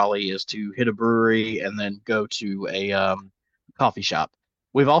do in Raleigh is to hit a brewery and then go to a coffee shop.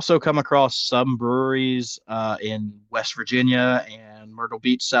 We've also come across some breweries in West Virginia and Myrtle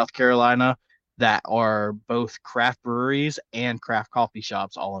Beach, South Carolina, that are both craft breweries and craft coffee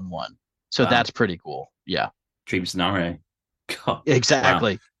shops all in one. So Wow. that's pretty cool. Yeah, Dream scenario. God. Wow.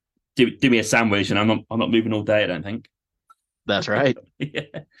 exactly. Do me a sandwich and I'm not moving all day, I don't think. That's right. Yeah.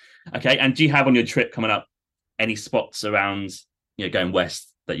 Okay. And do you have on your trip coming up any spots around, going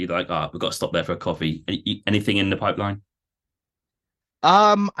west that you'd like, we've got to stop there for a coffee? Anything in the pipeline?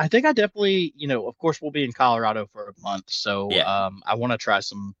 I think I definitely, of course we'll be in Colorado for a month, so Yeah. I want to try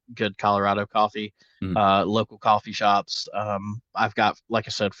some good Colorado coffee, Mm. local coffee shops. I've got, like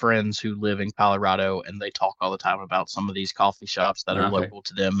I said, friends who live in Colorado, and they talk all the time about some of these coffee shops that are Okay. local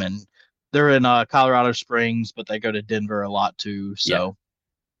to them, and they're in Colorado Springs, but they go to Denver a lot too. Yeah. So,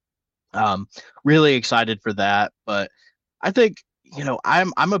 um, really excited for that. But I think,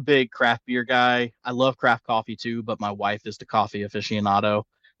 I'm a big craft beer guy. I love craft coffee too, but my wife is the coffee aficionado.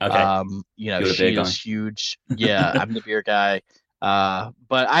 Okay. You're the beer She is guy. huge. Yeah, I'm the beer guy.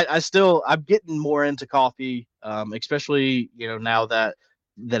 But I'm getting more into coffee, especially, now that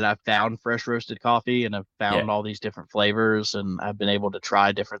I've found fresh roasted coffee and I've Yeah. found all these different flavors and I've been able to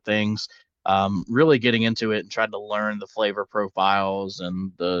try different things. Really getting into it and trying to learn the flavor profiles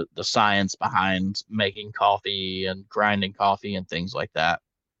and the science behind making coffee and grinding coffee and things like that.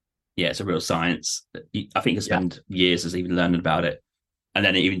 Yeah. It's a real science. I think you Yeah. spend years as even learning about it. And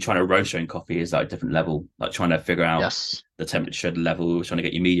then even trying to roast your own coffee is like a different level, like trying to figure out Yes. the temperature, the level, trying to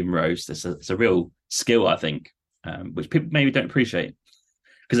get your medium roast. It's a real skill, I think, which people maybe don't appreciate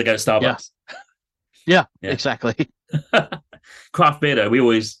because they go to Yeah. Starbucks. Yeah. Yeah. Exactly. Craft beer, though, we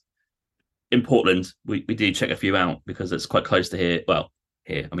always, in Portland, we do check a few out because it's quite close to here. Well,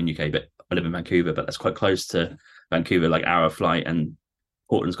 here, I'm in UK, but I live in Vancouver, but that's quite close to Vancouver, like hour flight. And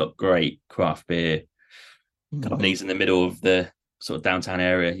Portland's got great craft beer Mhm. companies in the middle of the sort of downtown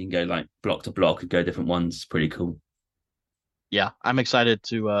area. You can go like block to block and go different ones. Pretty cool. Yeah. I'm excited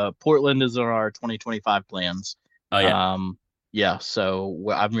to Portland is on our 2025 plans. Oh yeah, Um, yeah,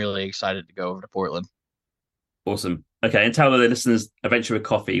 so I'm really excited to go over to Portland. awesome. Okay, and tell the listeners Adventure with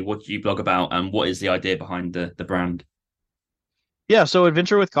Coffee. What do you blog about, and what is the idea behind the brand? Yeah, so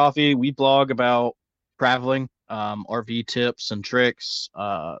Adventure with Coffee, we blog about traveling, RV tips and tricks,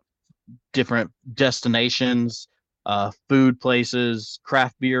 different destinations, food places,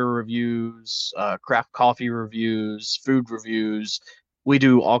 craft beer reviews, craft coffee reviews, food reviews. We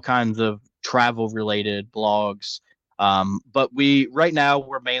do all kinds of travel related blogs. But right now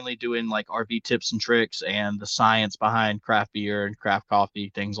we're mainly doing like RV tips and tricks and the science behind craft beer and craft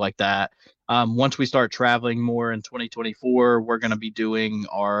coffee, things like that. Once we start traveling more in 2024, we're going to be doing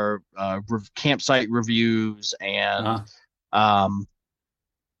our campsite reviews and Ah, um,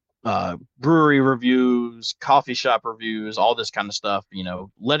 brewery reviews, coffee shop reviews, all this kind of stuff,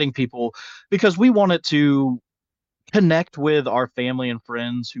 letting people, because we want it to connect with our family and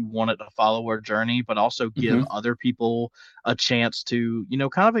friends who wanted to follow our journey, but also give mm-hmm. other people a chance to,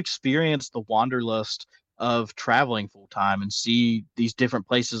 kind of experience the wanderlust of traveling full time and see these different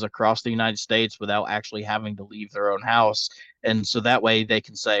places across the United States without actually having to leave their own house. And so that way they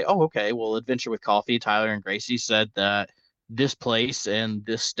can say, oh, okay, well, Adventure with Coffee, Tyler and Gracie said that this place in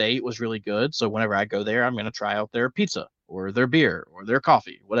this state was really good. So whenever I go there, I'm going to try out their pizza or their beer or their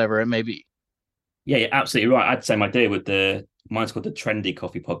coffee, whatever it may be. Yeah, you're absolutely right. I had the same idea with mine's called the Trendy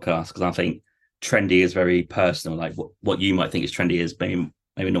Coffee Podcast because I think trendy is very personal. Like what you might think is trendy is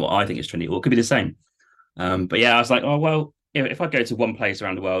maybe not what I think is trendy, or it could be the same. But yeah, I was like, oh well, if I go to one place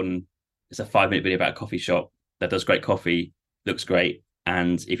around the world and it's a 5 minute video about a coffee shop that does great coffee, looks great,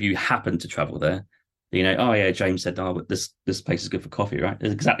 and if you happen to travel there, oh yeah, James said, oh, but this place is good for coffee, right?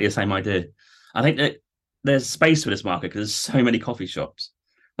 It's exactly the same idea. I think that there's space for this market because there's so many coffee shops,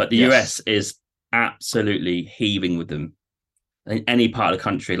 but the Yes. US is absolutely heaving with them. In any part of the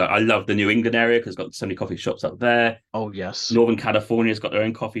country, like I love the New England area because it's got so many coffee shops up there. Oh, yes. Northern California's got their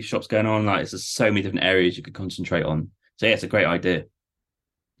own coffee shops going on. Like, there's just so many different areas you could concentrate on. So yeah, it's a great idea.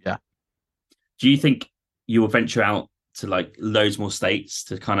 Yeah. Do you think you will venture out to like loads more states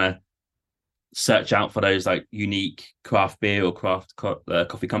to kind of search out for those like unique craft beer or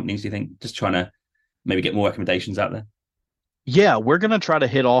coffee companies? Do you think just trying to maybe get more recommendations out there? Yeah, we're gonna try to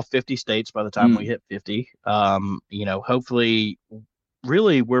hit all 50 states by the time we Mm, hit 50. Hopefully,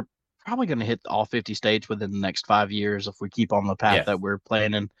 really, we're probably gonna hit all 50 states within the next 5 years if we keep on the path yeah, that we're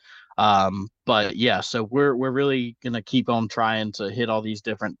planning. But yeah, so we're really gonna keep on trying to hit all these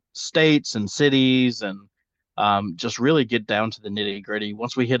different states and cities and just really get down to the nitty gritty.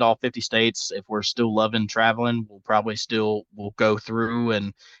 Once we hit all 50 states, if we're still loving traveling, we'll go through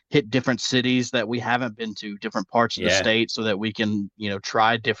and hit different cities that we haven't been to, different parts of the yeah. state, so that we can,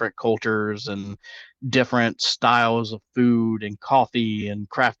 try different cultures and different styles of food and coffee and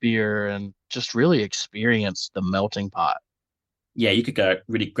craft beer and just really experience the melting pot. Yeah, you could go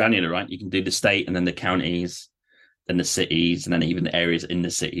really granular, right? You can do the state and then the counties, then the cities, and then even the areas in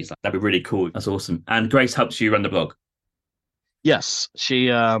the cities. Like, that'd be really cool. That's awesome. And Grace helps you run the blog. Yes, she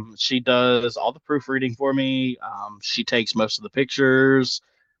does all the proofreading for me. She takes most of the pictures.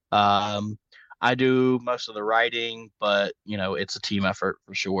 Um, I do most of the writing, but it's a team effort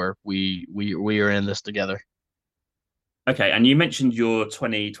for sure. We are in this together. Okay, and you mentioned your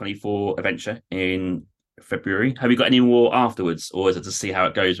 2024 adventure in February. Have you got any more afterwards, or is it to see how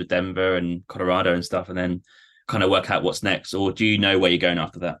it goes with Denver and Colorado and stuff, and then kind of work out what's next? Or do you know where you're going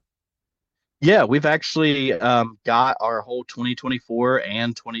after that? Yeah, we've actually got our whole 2024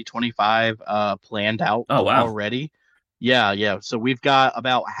 and 2025 planned out Oh wow. already. Yeah, yeah. So we've got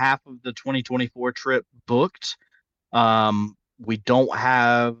about half of the 2024 trip booked. We don't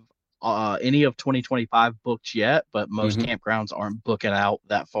have any of 2025 booked yet, but most Hmm. campgrounds aren't booking out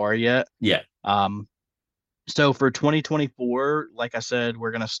that far yet. Yeah, Um, so for 2024, like I said, we're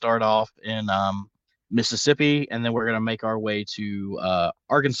going to start off in Mississippi, and then we're going to make our way to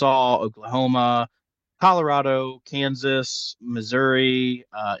Arkansas, Oklahoma, Colorado, Kansas, Missouri,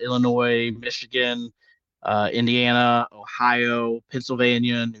 Illinois, Michigan, Indiana, Ohio,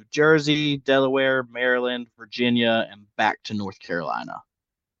 Pennsylvania, New Jersey, Delaware, Maryland, Virginia, and back to North Carolina.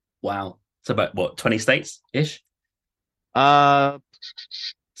 wow. So about what, 20 states ish? Uh,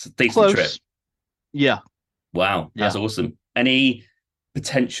 It's a decent trip. Close. Yeah, Wow, that's yeah. awesome. Any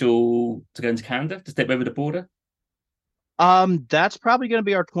potential to go into Canada to step over the border? That's probably going to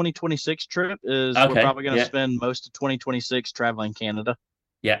be our 2026 trip. Is we're Okay, probably going to yeah, spend most of 2026 traveling Canada.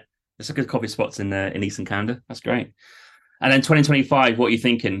 yeah. There's some good coffee spots in Eastern Canada. That's great. And then 2025, what are you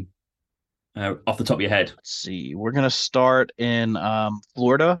thinking off the top of your head? Let's see. We're going to start in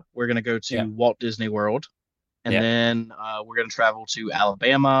Florida. We're going to go Yeah, to Walt Disney World, and yeah, then we're going to travel to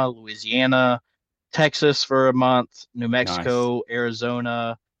Alabama, Louisiana, Texas for a month, New nice. Mexico,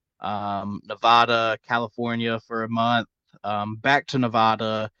 Arizona, Nevada, California for a month, back to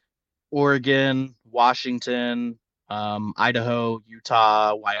Nevada, Oregon, Washington, Idaho,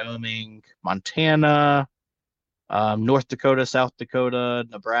 Utah, Wyoming, Montana, North Dakota, South Dakota,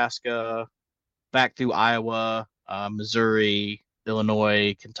 Nebraska, back through Iowa, Missouri,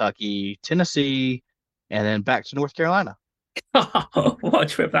 Illinois, Kentucky, Tennessee, and then back to North Carolina. What a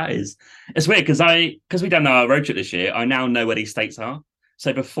trip that is. It's weird because we done our road trip this year, I now know where these states are.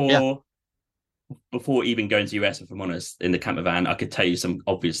 So Yeah. before even going to US, if I'm honest, in the camper van, I could tell you some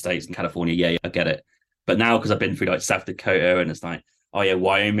obvious states in California. Yeah, I get it. But now because I've been through like South Dakota and it's like, oh yeah,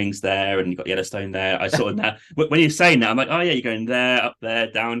 Wyoming's there and you've got Yellowstone there. I sort of now when you're saying that, I'm like, oh yeah, you're going there, up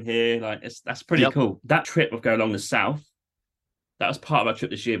there, down here. Like that's pretty Yep. cool. That trip of going along the south, that was part of our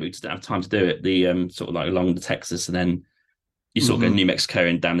trip this year, but we just didn't have time to do it. The sort of like along the Texas and then you sort of go Hmm. New Mexico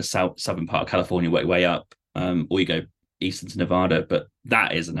and down the southern part of California, work your way up, or you go east into Nevada. But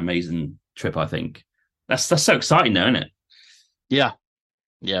that is an amazing trip, I think. That's so exciting, though, isn't it? Yeah,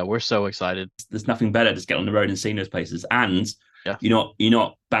 yeah, we're so excited. There's nothing better just get on the road and seeing those places, and Yeah, you're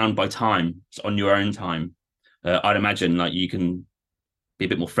not bound by time. It's on your own time. I'd imagine like you can be a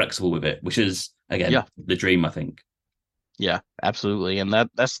bit more flexible with it, which is again yeah, the dream, I think. yeah, absolutely. And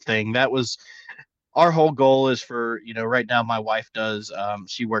that's the thing. That was our whole goal is for, right now my wife does,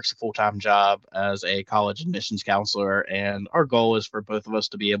 she works a full-time job as a college admissions counselor, and our goal is for both of us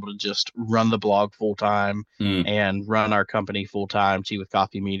to be able to just run the blog full time Mm, and run our company full time, Tea with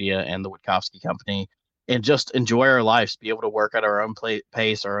Coffee Media and the Wittkofsky Company, and just enjoy our lives, be able to work at our own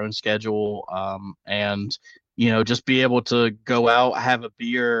pace, our own schedule, and just be able to go out, have a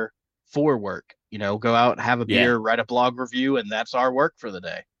beer for work, go out, have a yeah, beer, write a blog review, and that's our work for the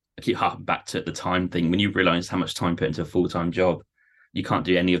day. I keep harping back to the time thing. When you realize how much time put into a full time job, you can't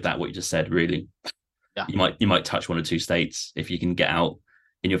do any of that. What you just said, really. Yeah. You might touch one or two states if you can get out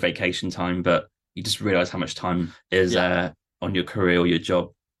in your vacation time, but you just realize how much time is Yeah, on your career or your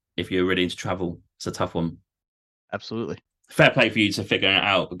job if you're ready to travel. It's a tough one. absolutely. Fair play for you to figure it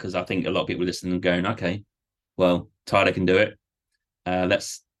out because I think a lot of people listening and going, okay, well, Tyler can do it.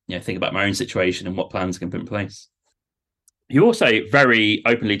 Let's think about my own situation and what plans I can put in place. You also very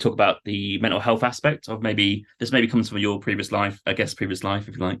openly talk about the mental health aspect of maybe this maybe comes from your previous life, I guess previous life,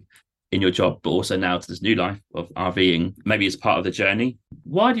 if you like, in your job, but also now to this new life of RVing, maybe as part of the journey.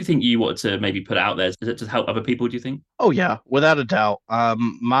 Why do you think you wanted to maybe put it out there? Is it to help other people, do you think? Oh yeah, without a doubt.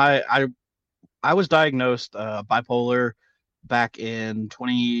 I was diagnosed bipolar back in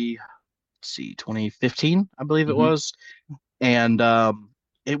 2015, I believe it Mm-hmm. was, and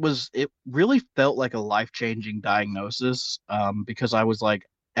it really felt like a life-changing diagnosis, because I was like,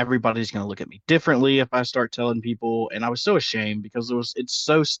 everybody's gonna look at me differently if I start telling people, and I was so ashamed because it's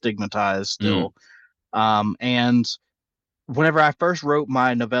so stigmatized Mm, still. And whenever I first wrote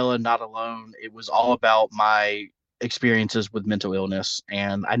my novella, Not Alone, it was all about my experiences with mental illness.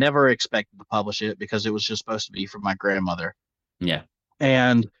 And I never expected to publish it because it was just supposed to be for my grandmother. yeah.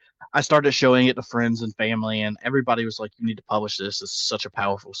 And I started showing it to friends and family, and everybody was like, "You need to publish this. It's such a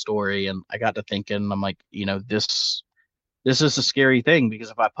powerful story." And I got to thinking, I'm like, this is a scary thing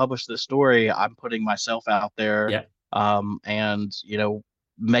because if I publish this story, I'm putting myself out there, Yeah. and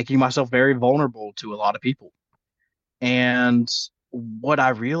making myself very vulnerable to a lot of people. And what I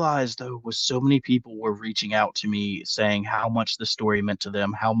realized though was so many people were reaching out to me saying how much the story meant to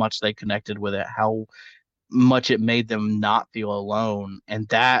them, how much they connected with it, how much it made them not feel alone. And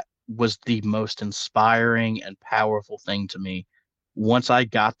that was the most inspiring and powerful thing to me. Once I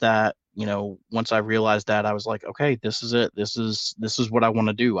got that, once I realized that, I was like, okay, this is it. This is what I want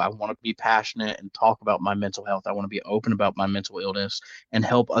to do. I want to be passionate and talk about my mental health. I want to be open about my mental illness and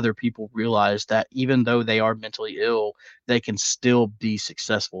help other people realize that even though they are mentally ill, they can still be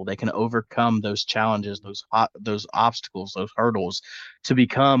successful. They can overcome those challenges, those obstacles, those hurdles to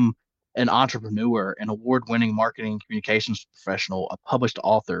become an entrepreneur, an award-winning marketing and communications professional, a published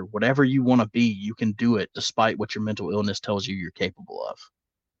author, whatever you want to be, you can do it despite what your mental illness tells you you're capable of.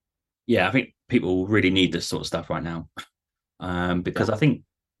 Yeah. I think people really need this sort of stuff right now. Yeah. Because I think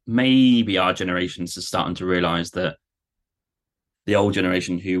maybe our generations are starting to realize that the old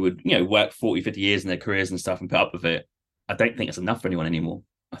generation who would, work 40, 50 years in their careers and stuff and put up with it, I don't think it's enough for anyone anymore.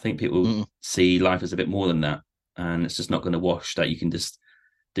 I think people Mm-mm. see life as a bit more than that. And it's just not going to wash that you can just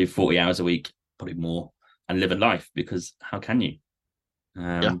do 40 hours a week, probably more, and live a life because how can you?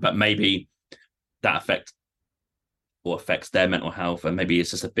 Yeah. But maybe that affects their mental health. And maybe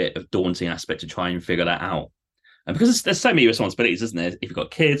it's just a bit of daunting aspect to try and figure that out. And because there's so many responsibilities, isn't there? If you've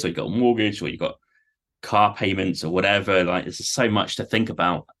got kids or you've got a mortgage or you've got car payments or whatever. Like there's so much to think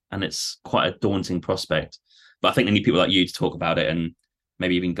about, and it's quite a daunting prospect. But I think they need people like you to talk about it and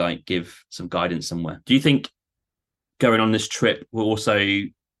maybe even give some guidance somewhere. Do you think going on this trip will also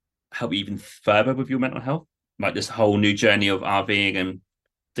help you even further with your mental health, like this whole new journey of RVing and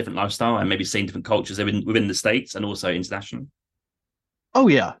different lifestyle, and maybe seeing different cultures within the states and also international? Oh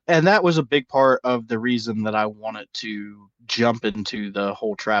yeah. And that was a big part of the reason that I wanted to jump into the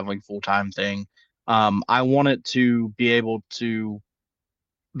whole traveling full-time thing. I wanted to be able to,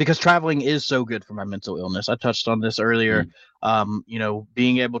 because traveling is so good for my mental illness. I touched on this earlier. Mm,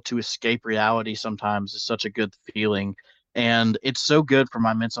 Being able to escape reality sometimes is such a good feeling. And it's so good for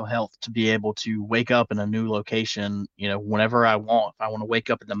my mental health to be able to wake up in a new location, whenever I want. If I want to wake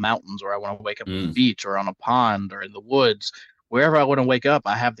up in the mountains, or I want to wake up at the mm. beach or on a pond or in the woods, wherever I want to wake up,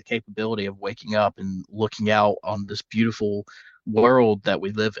 I have the capability of waking up and looking out on this beautiful world that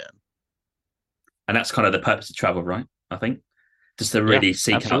we live in. And that's kind of the purpose of travel, right? I think just to Yeah, really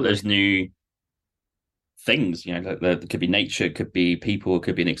seek out absolutely. those new things. There could be nature, it could be people, it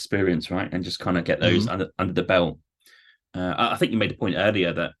could be an experience, right? And just kind of get those Hmm. under the belt. I think you made a point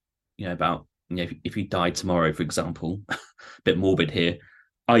earlier that about if you died tomorrow, for example, a bit morbid here.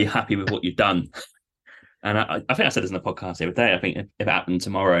 Are you happy with what you've done? And I think I said this in the podcast the other day. I think if it happened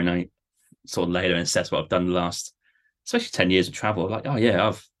tomorrow and I sort of later and assess what I've done the last, especially 10 years of travel, like, oh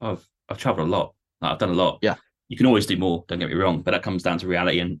yeah, I've traveled a lot. Like, I've done a lot. Yeah, You can always do more. Don't get me wrong, but that comes down to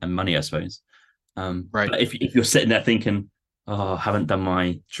reality and money, I suppose. right. But if you're sitting there thinking, oh, I haven't done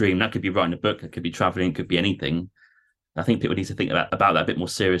my dream, that could be writing a book, it could be traveling, it could be anything. I think people need to think about that a bit more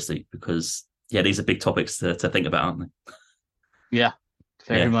seriously because yeah, these are big topics to think about, aren't they? Yeah,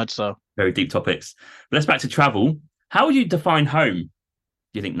 very Yeah, much so. very deep topics. But let's back to travel. How would you define home,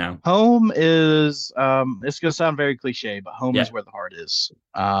 do you think now? Home is, it's going to sound very cliche, but home Yeah. is where the heart is.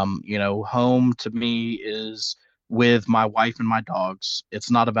 Home to me is with my wife and my dogs.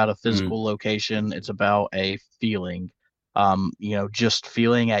 It's not about a Mm, physical location, it's about a feeling. Just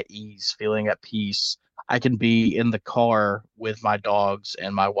feeling at ease, feeling at peace. I can be in the car with my dogs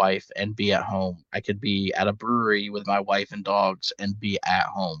and my wife and be at home. I could be at a brewery with my wife and dogs and be at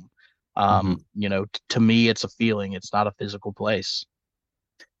home. hmm. To me, it's a feeling, it's not a physical place.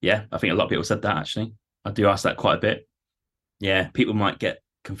 Yeah, I think a lot of people said that actually. I do ask that quite a bit. Yeah, people might get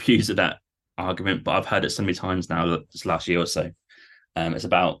confused with that argument, but I've heard it so many times now this last year or so. It's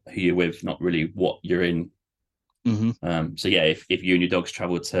about who you're with, not really what you're in. Hmm. So yeah, if you and your dogs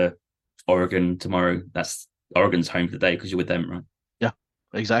travel to Oregon tomorrow, that's Oregon's home for the day because you're with them, right? Yeah,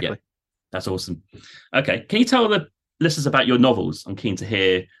 Yeah, exactly. that's awesome. Okay, can you tell the listeners about your novels? I'm keen to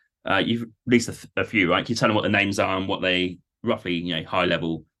hear. You've released a few, right? Can you tell them what the names are and what they roughly, high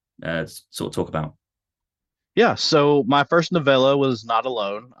level, sort of talk about? Yeah, so my first novella was Not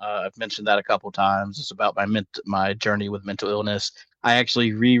Alone. I've mentioned that a couple times. It's about my journey with mental illness. I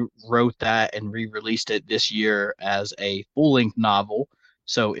actually rewrote that and re-released it this year as a full-length novel.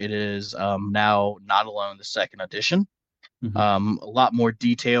 So it is now Not Alone, the second edition. Hmm. A lot more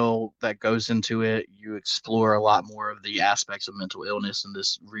detail that goes into it. You explore a lot more of the aspects of mental illness in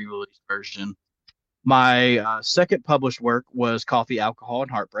this re-released version. My second published work was Coffee, Alcohol,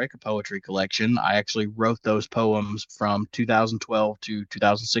 and Heartbreak, a poetry collection. I actually wrote those poems from 2012 to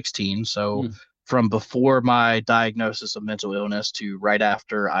 2016. So, Mm, from before my diagnosis of mental illness to right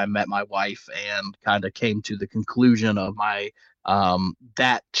after I met my wife and kind of came to the conclusion of my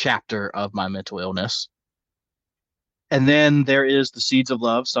that chapter of my mental illness. And then there is The Seeds of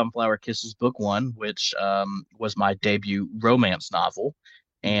Love, Sunflower Kisses, Book One, which was my debut romance novel.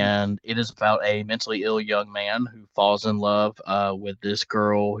 mhm, And it is about a mentally ill young man who falls in love with this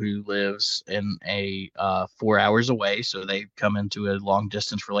girl who lives in 4 hours away. So they come into a long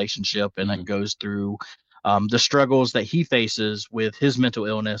distance relationship, and it mhm, goes through the struggles that he faces with his mental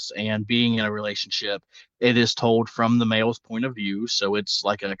illness and being in a relationship. It is told from the male's point of view, so it's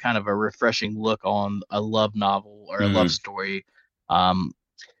like a kind of a refreshing look on a love novel or a love mm. story. Um,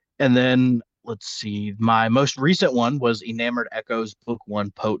 and then let's see, my most recent one was Enamored Echoes Book One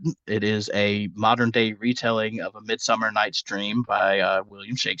Potent. It is a modern day retelling of A Midsummer Night's Dream by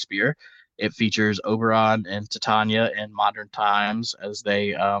William Shakespeare. It features Oberon and Titania in modern times as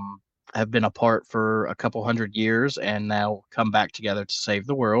they have been apart for a couple hundred years and now come back together to save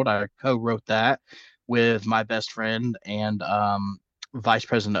the world. I co-wrote that with my best friend and vice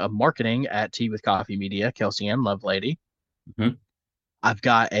president of marketing at Tea with Coffee Media, Kelsey Ann Lovelady. Mhm. I've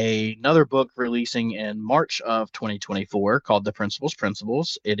got another book releasing in March of 2024 called The Principal's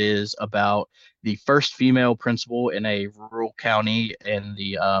Principles. It is about the first female principal in a rural county in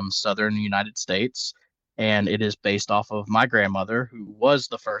the southern United States. And it is based off of my grandmother, who was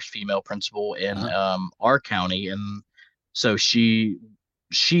the first female principal in Ah, our county. And so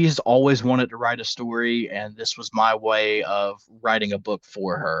she's always wanted to write a story, and this was my way of writing a book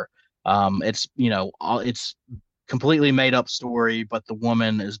for her. It's completely made up story, but the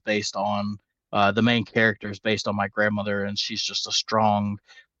woman is based on the main character is based on my grandmother, and she's just a strong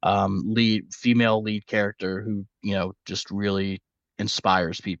female lead character who just really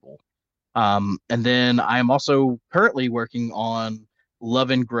inspires people. And then I am also currently working on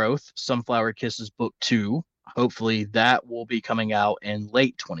Love and Growth, Sunflower Kisses Book Two. Hopefully, that will be coming out in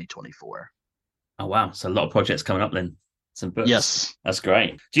late 2024. oh wow, so a lot of projects coming up then. Some books. Yes. That's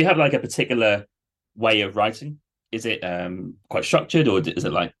great. Do you have like a particular way of writing? Is it quite structured, or is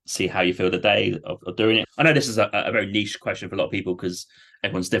it like see how you feel the day of doing it? I know this is a very niche question for a lot of people because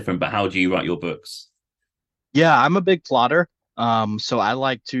everyone's different, but how do you write your books? Yeah, I'm a big plotter. So I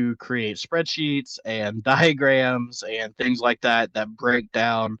like to create spreadsheets and diagrams and things like that that break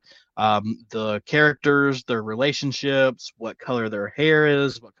down the characters, their relationships, what color their hair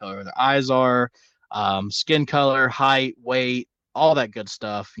is, what color their eyes are. skin color, height, weight, all that good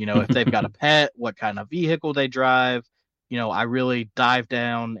stuff. If they've got a pet, what kind of vehicle they drive. I really dive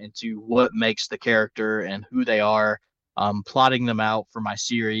down into what makes the character and who they are, plotting them out for my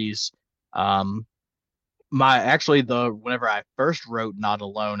series. Um, my actually the whenever I first wrote Not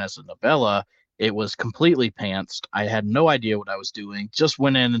Alone as a novella, it was completely pantsed. I had no idea what I was doing. Just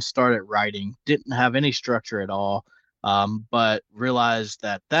went in and started writing. Didn't have any structure at all. But realized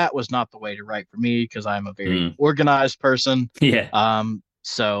that that was not the way to write for me because I'm a very Mm. organized person. Yeah.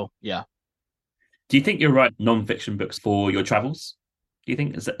 So yeah, Do you think you'll write non-fiction books for your travels? Do you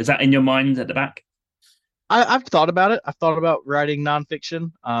think is that in your mind at the back? I've thought about it. I've thought about writing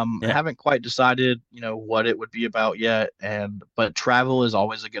nonfiction. I Yeah. haven't quite decided, what it would be about yet. But travel is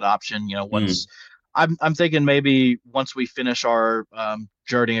always a good option. Mm. I'm thinking maybe once we finish our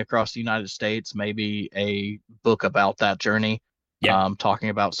journey across the United States, maybe a book about that journey, Yeah. talking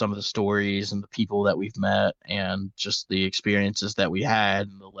about some of the stories and the people that we've met and just the experiences that we had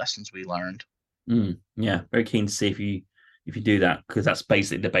and the lessons we learned. Mm. Yeah. Very keen to see if you do that because that's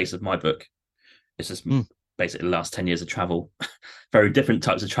basically the base of my book. It's just Mm, basically the last 10 years of travel. Very different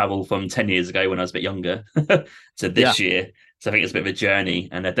types of travel from 10 years ago when I was a bit younger to yeah. this year. So I think it's a bit of a journey,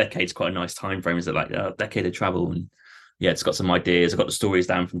 and a decade's quite a nice time frame. Is it like a decade of travel? And yeah, it's got some ideas. I've got the stories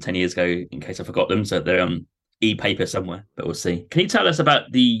down from 10 years ago in case I forgot them. So they're on e-paper somewhere, but we'll see. Can you tell us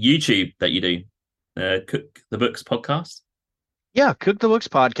about the YouTube that you do? Cook the Books podcast? Yeah, Cook the Books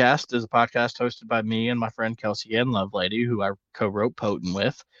podcast is a podcast hosted by me and my friend Kelsey Ann Lovelady, who I co-wrote Potent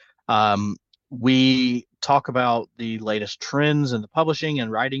with. Um, we talk about the latest trends in the publishing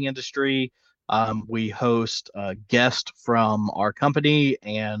and writing industry. We host guests from our company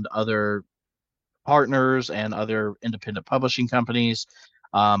and other partners and other independent publishing companies,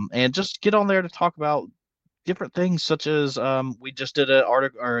 and just get on there to talk about different things such as we just did an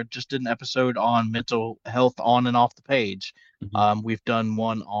article or just did an episode on mental health on and off the page. Mm-hmm. We've done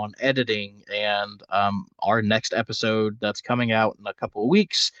one on editing, and our next episode that's coming out in a couple of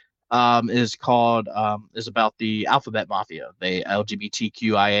weeks is about the Alphabet Mafia, the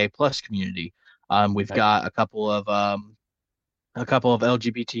LGBTQIA plus community. We've Okay. got a couple of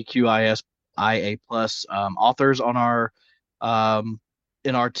LGBTQIA plus authors on our um,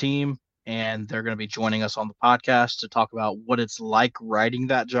 in our team, and they're going to be joining us on the podcast to talk about what it's like writing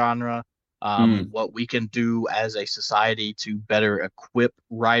that genre, Mm. what we can do as a society to better equip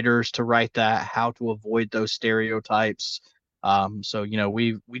writers to write that, how to avoid those stereotypes. So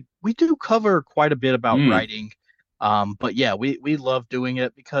we do cover quite a bit about Mm. writing. But yeah, we love doing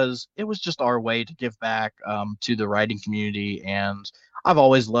it because it was just our way to give back to the writing community. And I've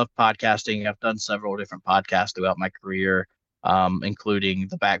always loved podcasting. I've done several different podcasts throughout my career, including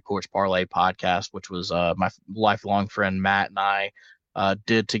the Back Porch Parlay podcast, which was my lifelong friend Matt and I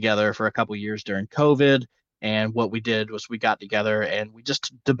did together for a couple years during COVID. And what we did was we got together and we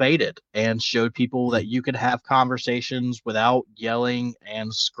just debated and showed people that you could have conversations without yelling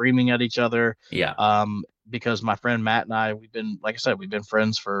and screaming at each other. Yeah. Because my friend Matt and I, like I said, we've been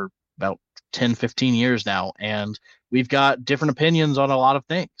friends for about 10, 15 years now, and we've got different opinions on a lot of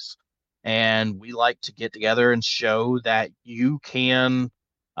things. And we like to get together and show that you can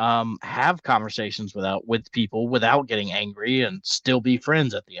have conversations with people without getting angry and still be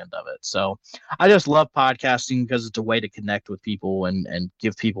friends at the end of it. So I just love podcasting because it's a way to connect with people and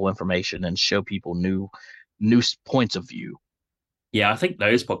give people information and show people new points of view. Yeah, I think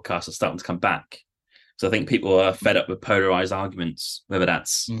those podcasts are starting to come back. So I think people are fed up with polarized arguments, whether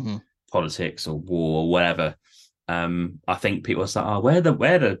that's Mm-hmm. politics or war or whatever. I think people are saying, "Oh, where the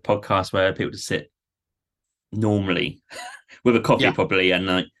podcast where people just sit normally with a coffee, Yeah, probably, and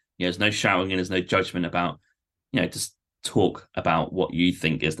like, there's no shouting and there's no judgment about, just talk about what you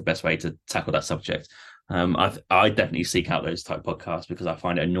think is the best way to tackle that subject." I definitely seek out those type of podcasts because I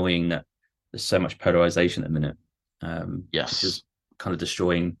find it annoying that there's so much polarization at the minute, which yes, is kind of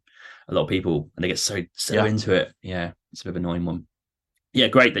destroying a lot of people, and they get so yeah. into it. Yeah, it's a bit of an annoying one. Yeah,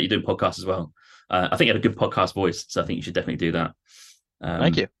 great that you're doing podcasts as well. I think you have a good podcast voice, so I think you should definitely do that.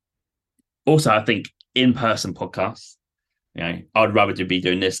 Thank Um, you. Also, I think in-person podcasts, I'd rather be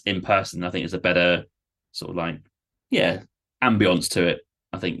doing this in person. I think it's a better sort of like, yeah, ambience to it.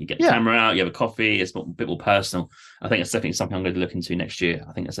 I think you get the Yeah. camera out, you have a coffee, it's a bit more personal. I think it's definitely something I'm going to look into next year.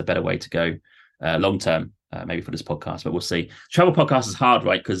 I think that's a better way to go long term, maybe for this podcast, but we'll see. Travel podcast is hard,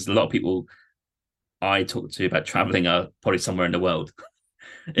 right? Because a lot of people I talk to about traveling are probably somewhere in the world.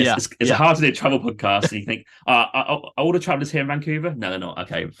 It's Yeah, it's, it's yeah. hard to do a travel podcast, and you think, are all the travelers here in Vancouver? No, they're not.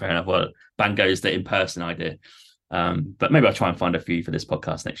 Okay, fair enough. Well, bang goes the in person idea. But maybe I'll try and find a few for this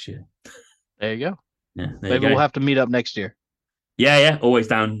podcast next year. There you go. Yeah, there you Maybe we'll go. have to meet up next year. Yeah, yeah, always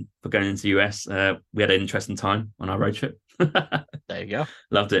down for going into the US. We had an interesting time on our road trip. There you go.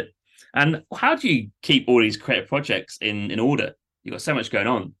 Loved it. And how do you keep all these creative projects in order? You've got so much going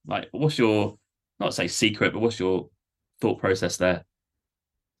on. Like, what's your, not say secret, but what's your thought process there?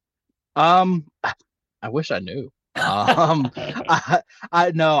 Um, I wish I knew. I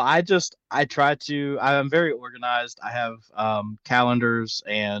I no, I try to. I'm very organized. I have calendars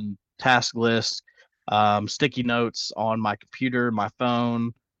and task lists, sticky notes on my computer, my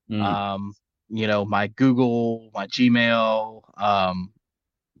phone, Mm. um, my Google, my Gmail.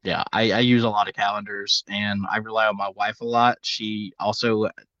 Yeah, I use a lot of calendars and I rely on my wife a lot. She also,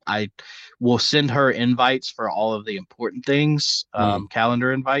 I will send her invites for all of the important things, Mm.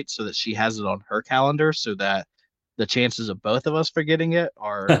 calendar invites, so that she has it on her calendar so that the chances of both of us forgetting it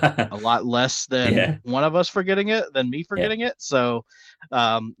are a lot less than Yeah, one of us forgetting it than me yeah. forgetting it. So,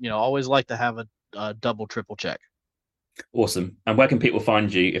 always like to have a double, triple check. Awesome. And where can people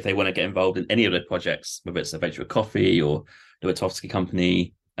find you if they want to get involved in any of the projects, whether it's a venture with coffee or the Wittkofsky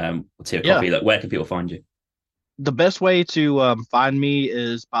company, or Tea Yeah. Coffee? Like, where can people find you? The best way to find me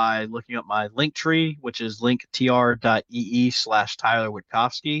is by looking up my link tree, which is linktr.ee/Tyler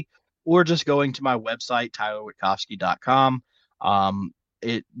Wittkofsky, or just going to my website, tylerwitkowski.com.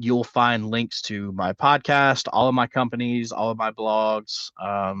 You'll find links to my podcast, all of my companies, all of my blogs.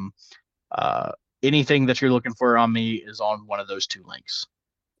 Uh, Anything that you're looking for on me is on one of those two links.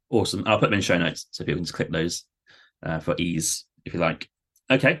 Awesome. I'll put them in show notes so people can just click those for ease, if you like.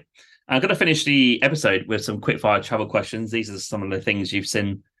 Okay. I'm going to finish the episode with some quick fire travel questions. These are some of the things you've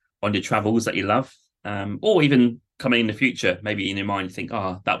seen on your travels that you love, or even coming in the future. Maybe in your mind, you think,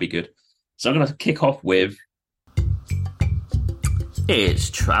 oh, that'd be good. So I'm going to kick off with it's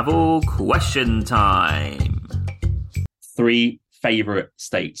travel question time. 3 favorite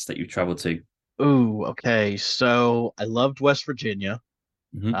states that you've traveled to. Ooh, okay. So I loved West Virginia,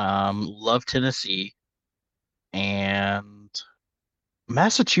 Mm-hmm. loved Tennessee, and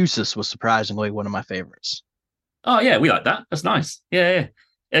Massachusetts was surprisingly one of my favorites. Oh, yeah, we like that. That's nice. Yeah,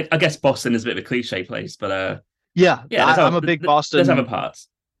 yeah. I guess Boston is a bit of a cliche place, but Yeah, yeah, there's other, there's other parts.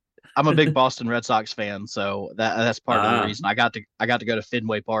 I'm a big Boston Red Sox fan, so that's part of the Ah, reason I got to go to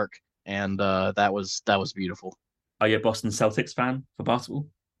Fenway Park, and that was beautiful. are you a Boston Celtics fan for basketball?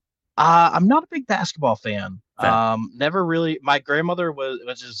 I'm not a big basketball fan. Fair. Never really. My grandmother was,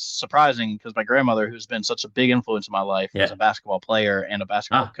 which is surprising because my grandmother, who's been such a big influence in my life, was Yeah. a basketball player and a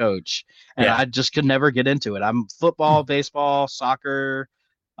basketball Ah, coach, and yeah. I just could never get into it. I'm Hmm, football, baseball, soccer,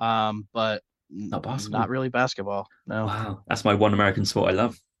 but not not basketball. really basketball. No. Wow, that's my one American sport I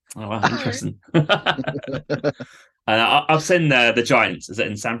love. Oh wow, interesting. And I've seen the Giants. Is it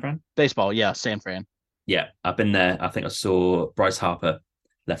in San Fran? Baseball, yeah, San Fran. Yeah, I've been there. I think I saw Bryce Harper,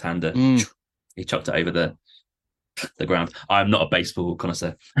 left-hander. Mm, He chucked it over the ground. I'm not a baseball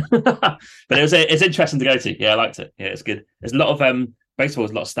connoisseur, but it's interesting to go to. Yeah, I liked it. Yeah, it's good. There's a lot of baseball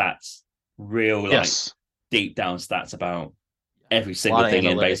has a lot of stats, real like yes, deep down stats about every a single lot of thing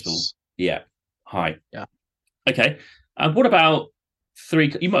in baseball. analytics. Yeah, high. Yeah. Okay. What about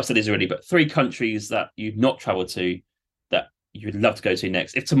 3? You might have said this already, but 3 countries that you've not traveled to that you would love to go to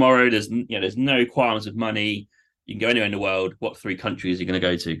next. If tomorrow there's no requirements of money, you can go anywhere in the world. What 3 countries are you going to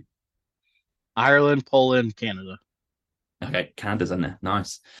go to? Ireland, Poland, Canada. Okay, Canada's in there.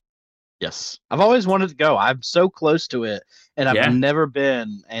 Nice. Yes. I've always wanted to go. I'm so close to it and I've Yeah, never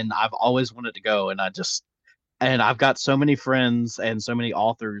been and I've always wanted to go and I've got so many friends and so many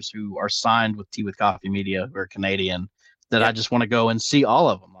authors who are signed with Tea with Coffee Media who are Canadian that I yeah. just want to go and see all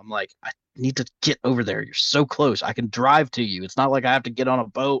of them. I'm like, I need to get over there. You're so close. I can drive to you. It's not like I have to get on a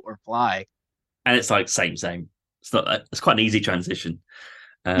boat or fly. And it's like same. It's not. It's quite an easy transition.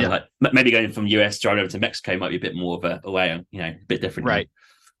 Yeah, Like maybe going from US driving over to Mexico might be a bit more of a way, a bit differently. right.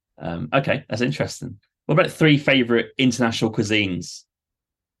 Okay, that's interesting. What about 3 favorite international cuisines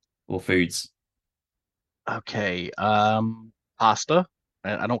or foods? Okay. Pasta.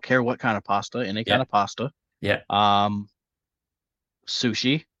 I don't care what kind of pasta, any kind Yeah, of pasta. yeah. Um,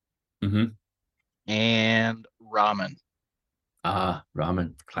 Sushi Mm-hmm. and ramen. Ah,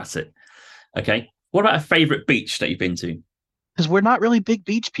 ramen, classic. Okay. What about a favorite beach that you've been to? Because we're not really big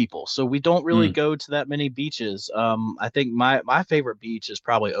beach people, so we don't really Mm, go to that many beaches. I think my favorite beach is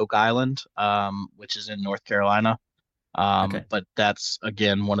probably Oak Island, which is in North Carolina. okay, But that's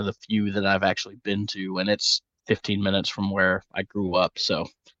again one of the few that I've actually been to, and it's 15 minutes from where I grew up, so I'm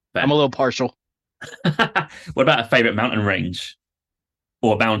a fair. little partial. What about a favorite mountain range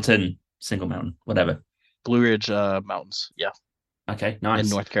or mountain, single mountain, whatever? Blue Ridge Mountains, yeah, Okay, in nice.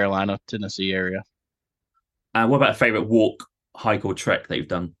 North Carolina, Tennessee area. What about a favorite walk, hike, or trek that you've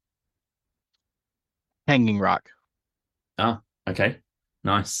done? Hanging Rock. Ah, Okay,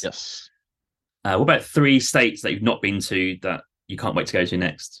 nice. Yes. What about three states that you've not been to that you can't wait to go to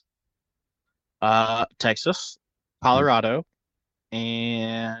next? Texas, Hmm. Colorado,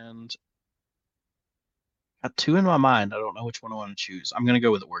 and got two in my mind. I don't know which one I want to choose. I'm gonna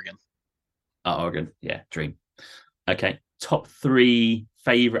go with Oregon. Oh, Oregon. Yeah, dream. Okay. Top three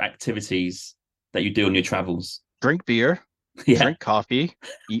favorite activities that you do on your travels. Drink beer, Yeah. drink coffee,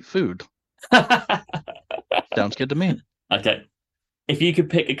 eat food. Sounds good to me. Okay. If you could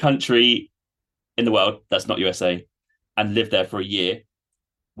pick a country in the world that's not USA and live there for a year,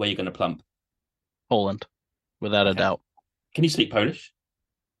 where are you going to plump? Poland, without a Okay. doubt. Can you speak Polish?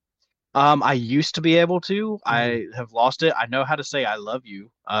 I used to be able to. Ooh. I have lost it. I know how to say I love you.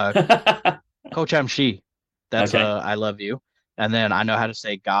 Kocham Shi. That's Okay. I love you. And then I know how to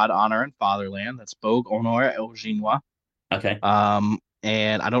say God, honor, and fatherland. That's Bog, honor, el Chinois. Okay.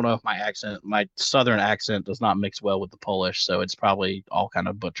 And I don't know if my southern accent does not mix well with the Polish, so it's probably all kind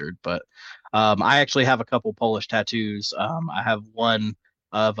of butchered. But I actually have a couple Polish tattoos. I have one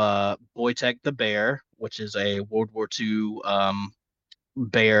of Wojtek the bear, which is a World War II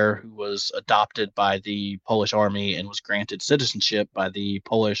bear who was adopted by the Polish army and was granted citizenship by the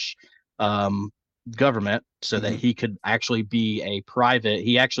Polish um, government so that Hmm. he could actually be a private.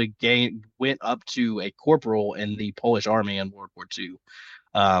 He actually went up to a corporal in the Polish army in World War II.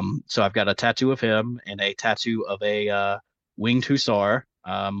 So I've got a tattoo of him and a tattoo of a winged hussar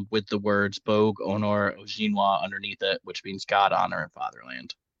with the words Bog, Honor, Ojinwa underneath it, which means God, honor, and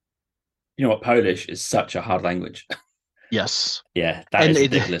fatherland. You know what? Polish is such a hard language. Yes. Yeah, that And is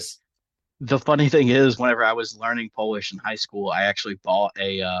ridiculous. the funny thing is, whenever I was learning Polish in high school, I actually bought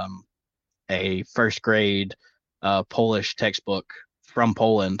a first grade Polish textbook from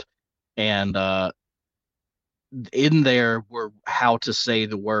Poland, and in there were how to say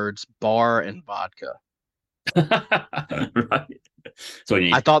the words bar and vodka. Right. That's all you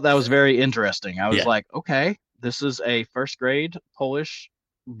I need. thought that was very interesting. I was Yeah. like, okay, this is a first grade Polish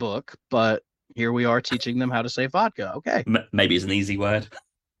book, but here we are teaching them how to say vodka. Okay. Maybe it's an easy word.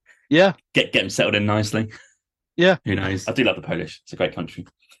 Yeah. Get them settled in nicely. Yeah. Who knows? I do love the Polish. It's a great country.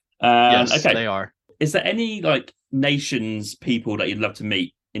 Yes, Okay. they are. Is there any like nations, people that you'd love to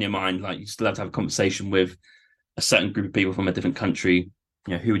meet in your mind? Like you still love to have a conversation with a certain group of people from a different country.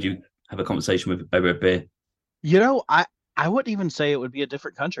 You know, who would you have a conversation with over a beer? You know, I wouldn't even say it would be a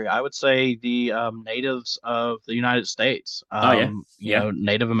different country. I would say the natives of the United States, Oh yeah, yeah,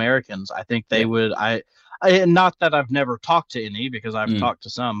 Native Americans. I think they yeah. would. Not that I've never talked to any because I've Mm, talked to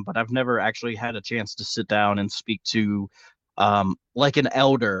some, but I've never actually had a chance to sit down and speak to, like an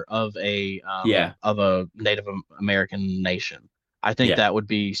elder yeah, of a American nation. I think yeah. that would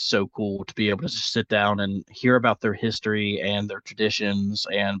be so cool to be able to just sit down and hear about their history and their traditions,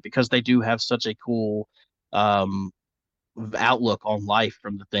 and because they do have such a cool um, outlook on life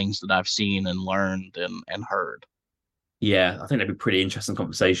from the things that I've seen and learned and heard. Yeah, I think that'd be a pretty interesting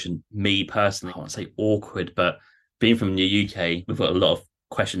conversation. Me personally, I won't say awkward, but being from the UK, we've got a lot of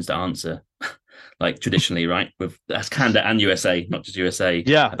questions to answer. Like traditionally, right? With that's Canada and USA, not just USA,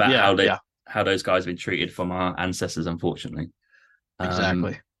 Yeah, about yeah, yeah, how those guys have been treated from our ancestors, unfortunately. Um,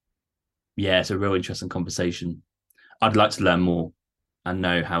 exactly. yeah, it's a real interesting conversation. I'd like to learn more and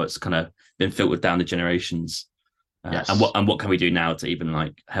know how it's kind of been filtered down the generations, Yes. and what can we do now to even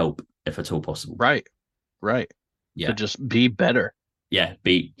like help if at all possible. Right, right. To Yeah, just be better.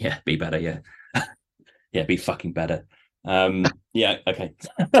 be better. Yeah, yeah, be fucking better. Yeah, okay.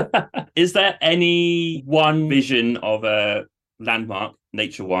 Is there any one vision of a landmark,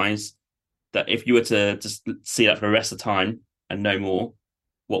 nature wise, that if you were to just see that for the rest of the time and no more,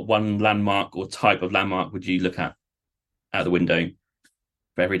 what one landmark or type of landmark would you look at out the window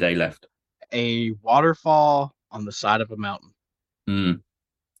for every day left? A waterfall on the side of a mountain. Mm,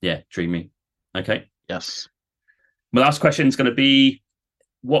 yeah, dreamy. Okay. Yes. My last question is going to be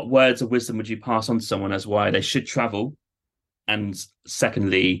what words of wisdom would you pass on to someone as why they should travel? And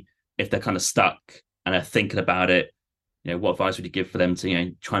secondly, if they're kind of stuck and are thinking about it, you know, what advice would you give for them to, you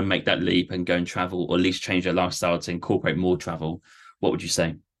know, try and make that leap and go and travel or at least change their lifestyle to incorporate more travel? What would you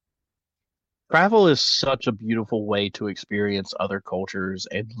say? Travel is such a beautiful way to experience other cultures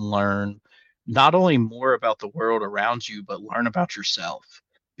and learn not only more about the world around you, but learn about yourself.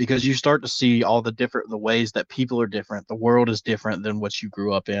 Because you start to see all the ways that people are different. The world is different than what you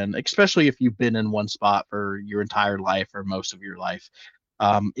grew up in, especially if you've been in one spot for your entire life or most of your life.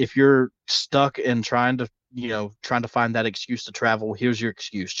 If you're stuck in trying to find that excuse to travel, here's your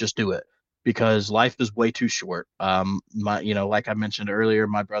excuse. Just do it because life is way too short. Like I mentioned earlier,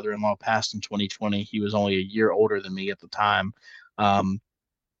 my brother-in-law passed in 2020. He was only a year older than me at the time. Um,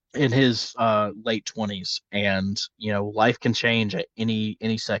 in his late 20s, and life can change at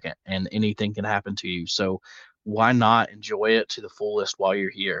any second, and anything can happen to you. So why not enjoy it to the fullest while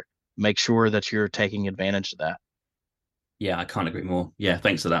you're here? Make sure that you're taking advantage of that. Yeah, I can't agree more. Yeah,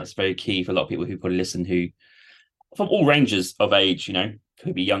 thanks for that. It's very key for a lot of people who probably listen, who from all ranges of age,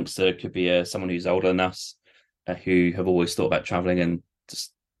 could be youngster, could be someone who's older than us, who have always thought about traveling and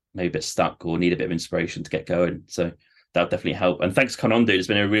just maybe a bit stuck or need a bit of inspiration to get going. So that'll definitely help. And thanks for coming on, dude. It's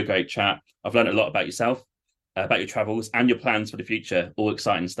been a real great chat. I've learned a lot about yourself, about your travels and your plans for the future. All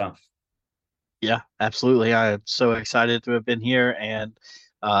exciting stuff. Yeah, absolutely. I'm so excited to have been here, and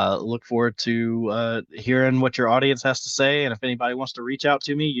look forward to hearing what your audience has to say. And if anybody wants to reach out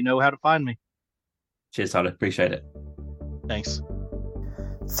to me, you know how to find me. Cheers, Tyler. Appreciate it. Thanks.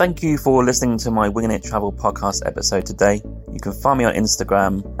 Thank you for listening to my Winging It Travel podcast episode today. You can find me on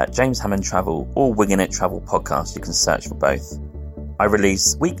Instagram at James Hammond Travel or Winging It Travel Podcast. You can search for both. I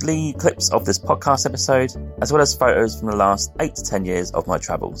release weekly clips of this podcast episode, as well as photos from the last 8 to 10 years of my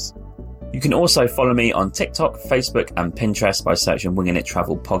travels. You can also follow me on TikTok, Facebook and Pinterest by searching Winging It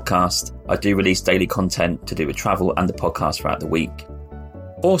Travel Podcast. I do release daily content to do with travel and the podcast throughout the week.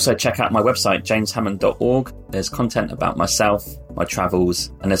 Also check out my website, jameshammond.org. There's content about myself, my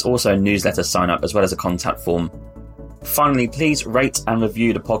travels, and there's also a newsletter sign up as well as a contact form. Finally, please rate and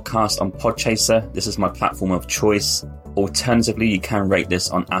review the podcast on Podchaser. This is my platform of choice. Alternatively, you can rate this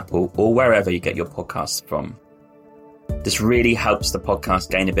on Apple or wherever you get your podcasts from. This really helps the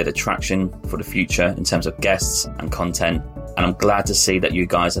podcast gain a bit of traction for the future in terms of guests and content. And I'm glad to see that you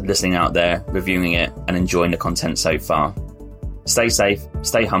guys are listening out there, reviewing it and enjoying the content so far. Stay safe,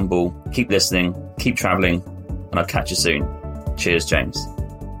 stay humble, keep listening, keep traveling, and I'll catch you soon. Cheers, James.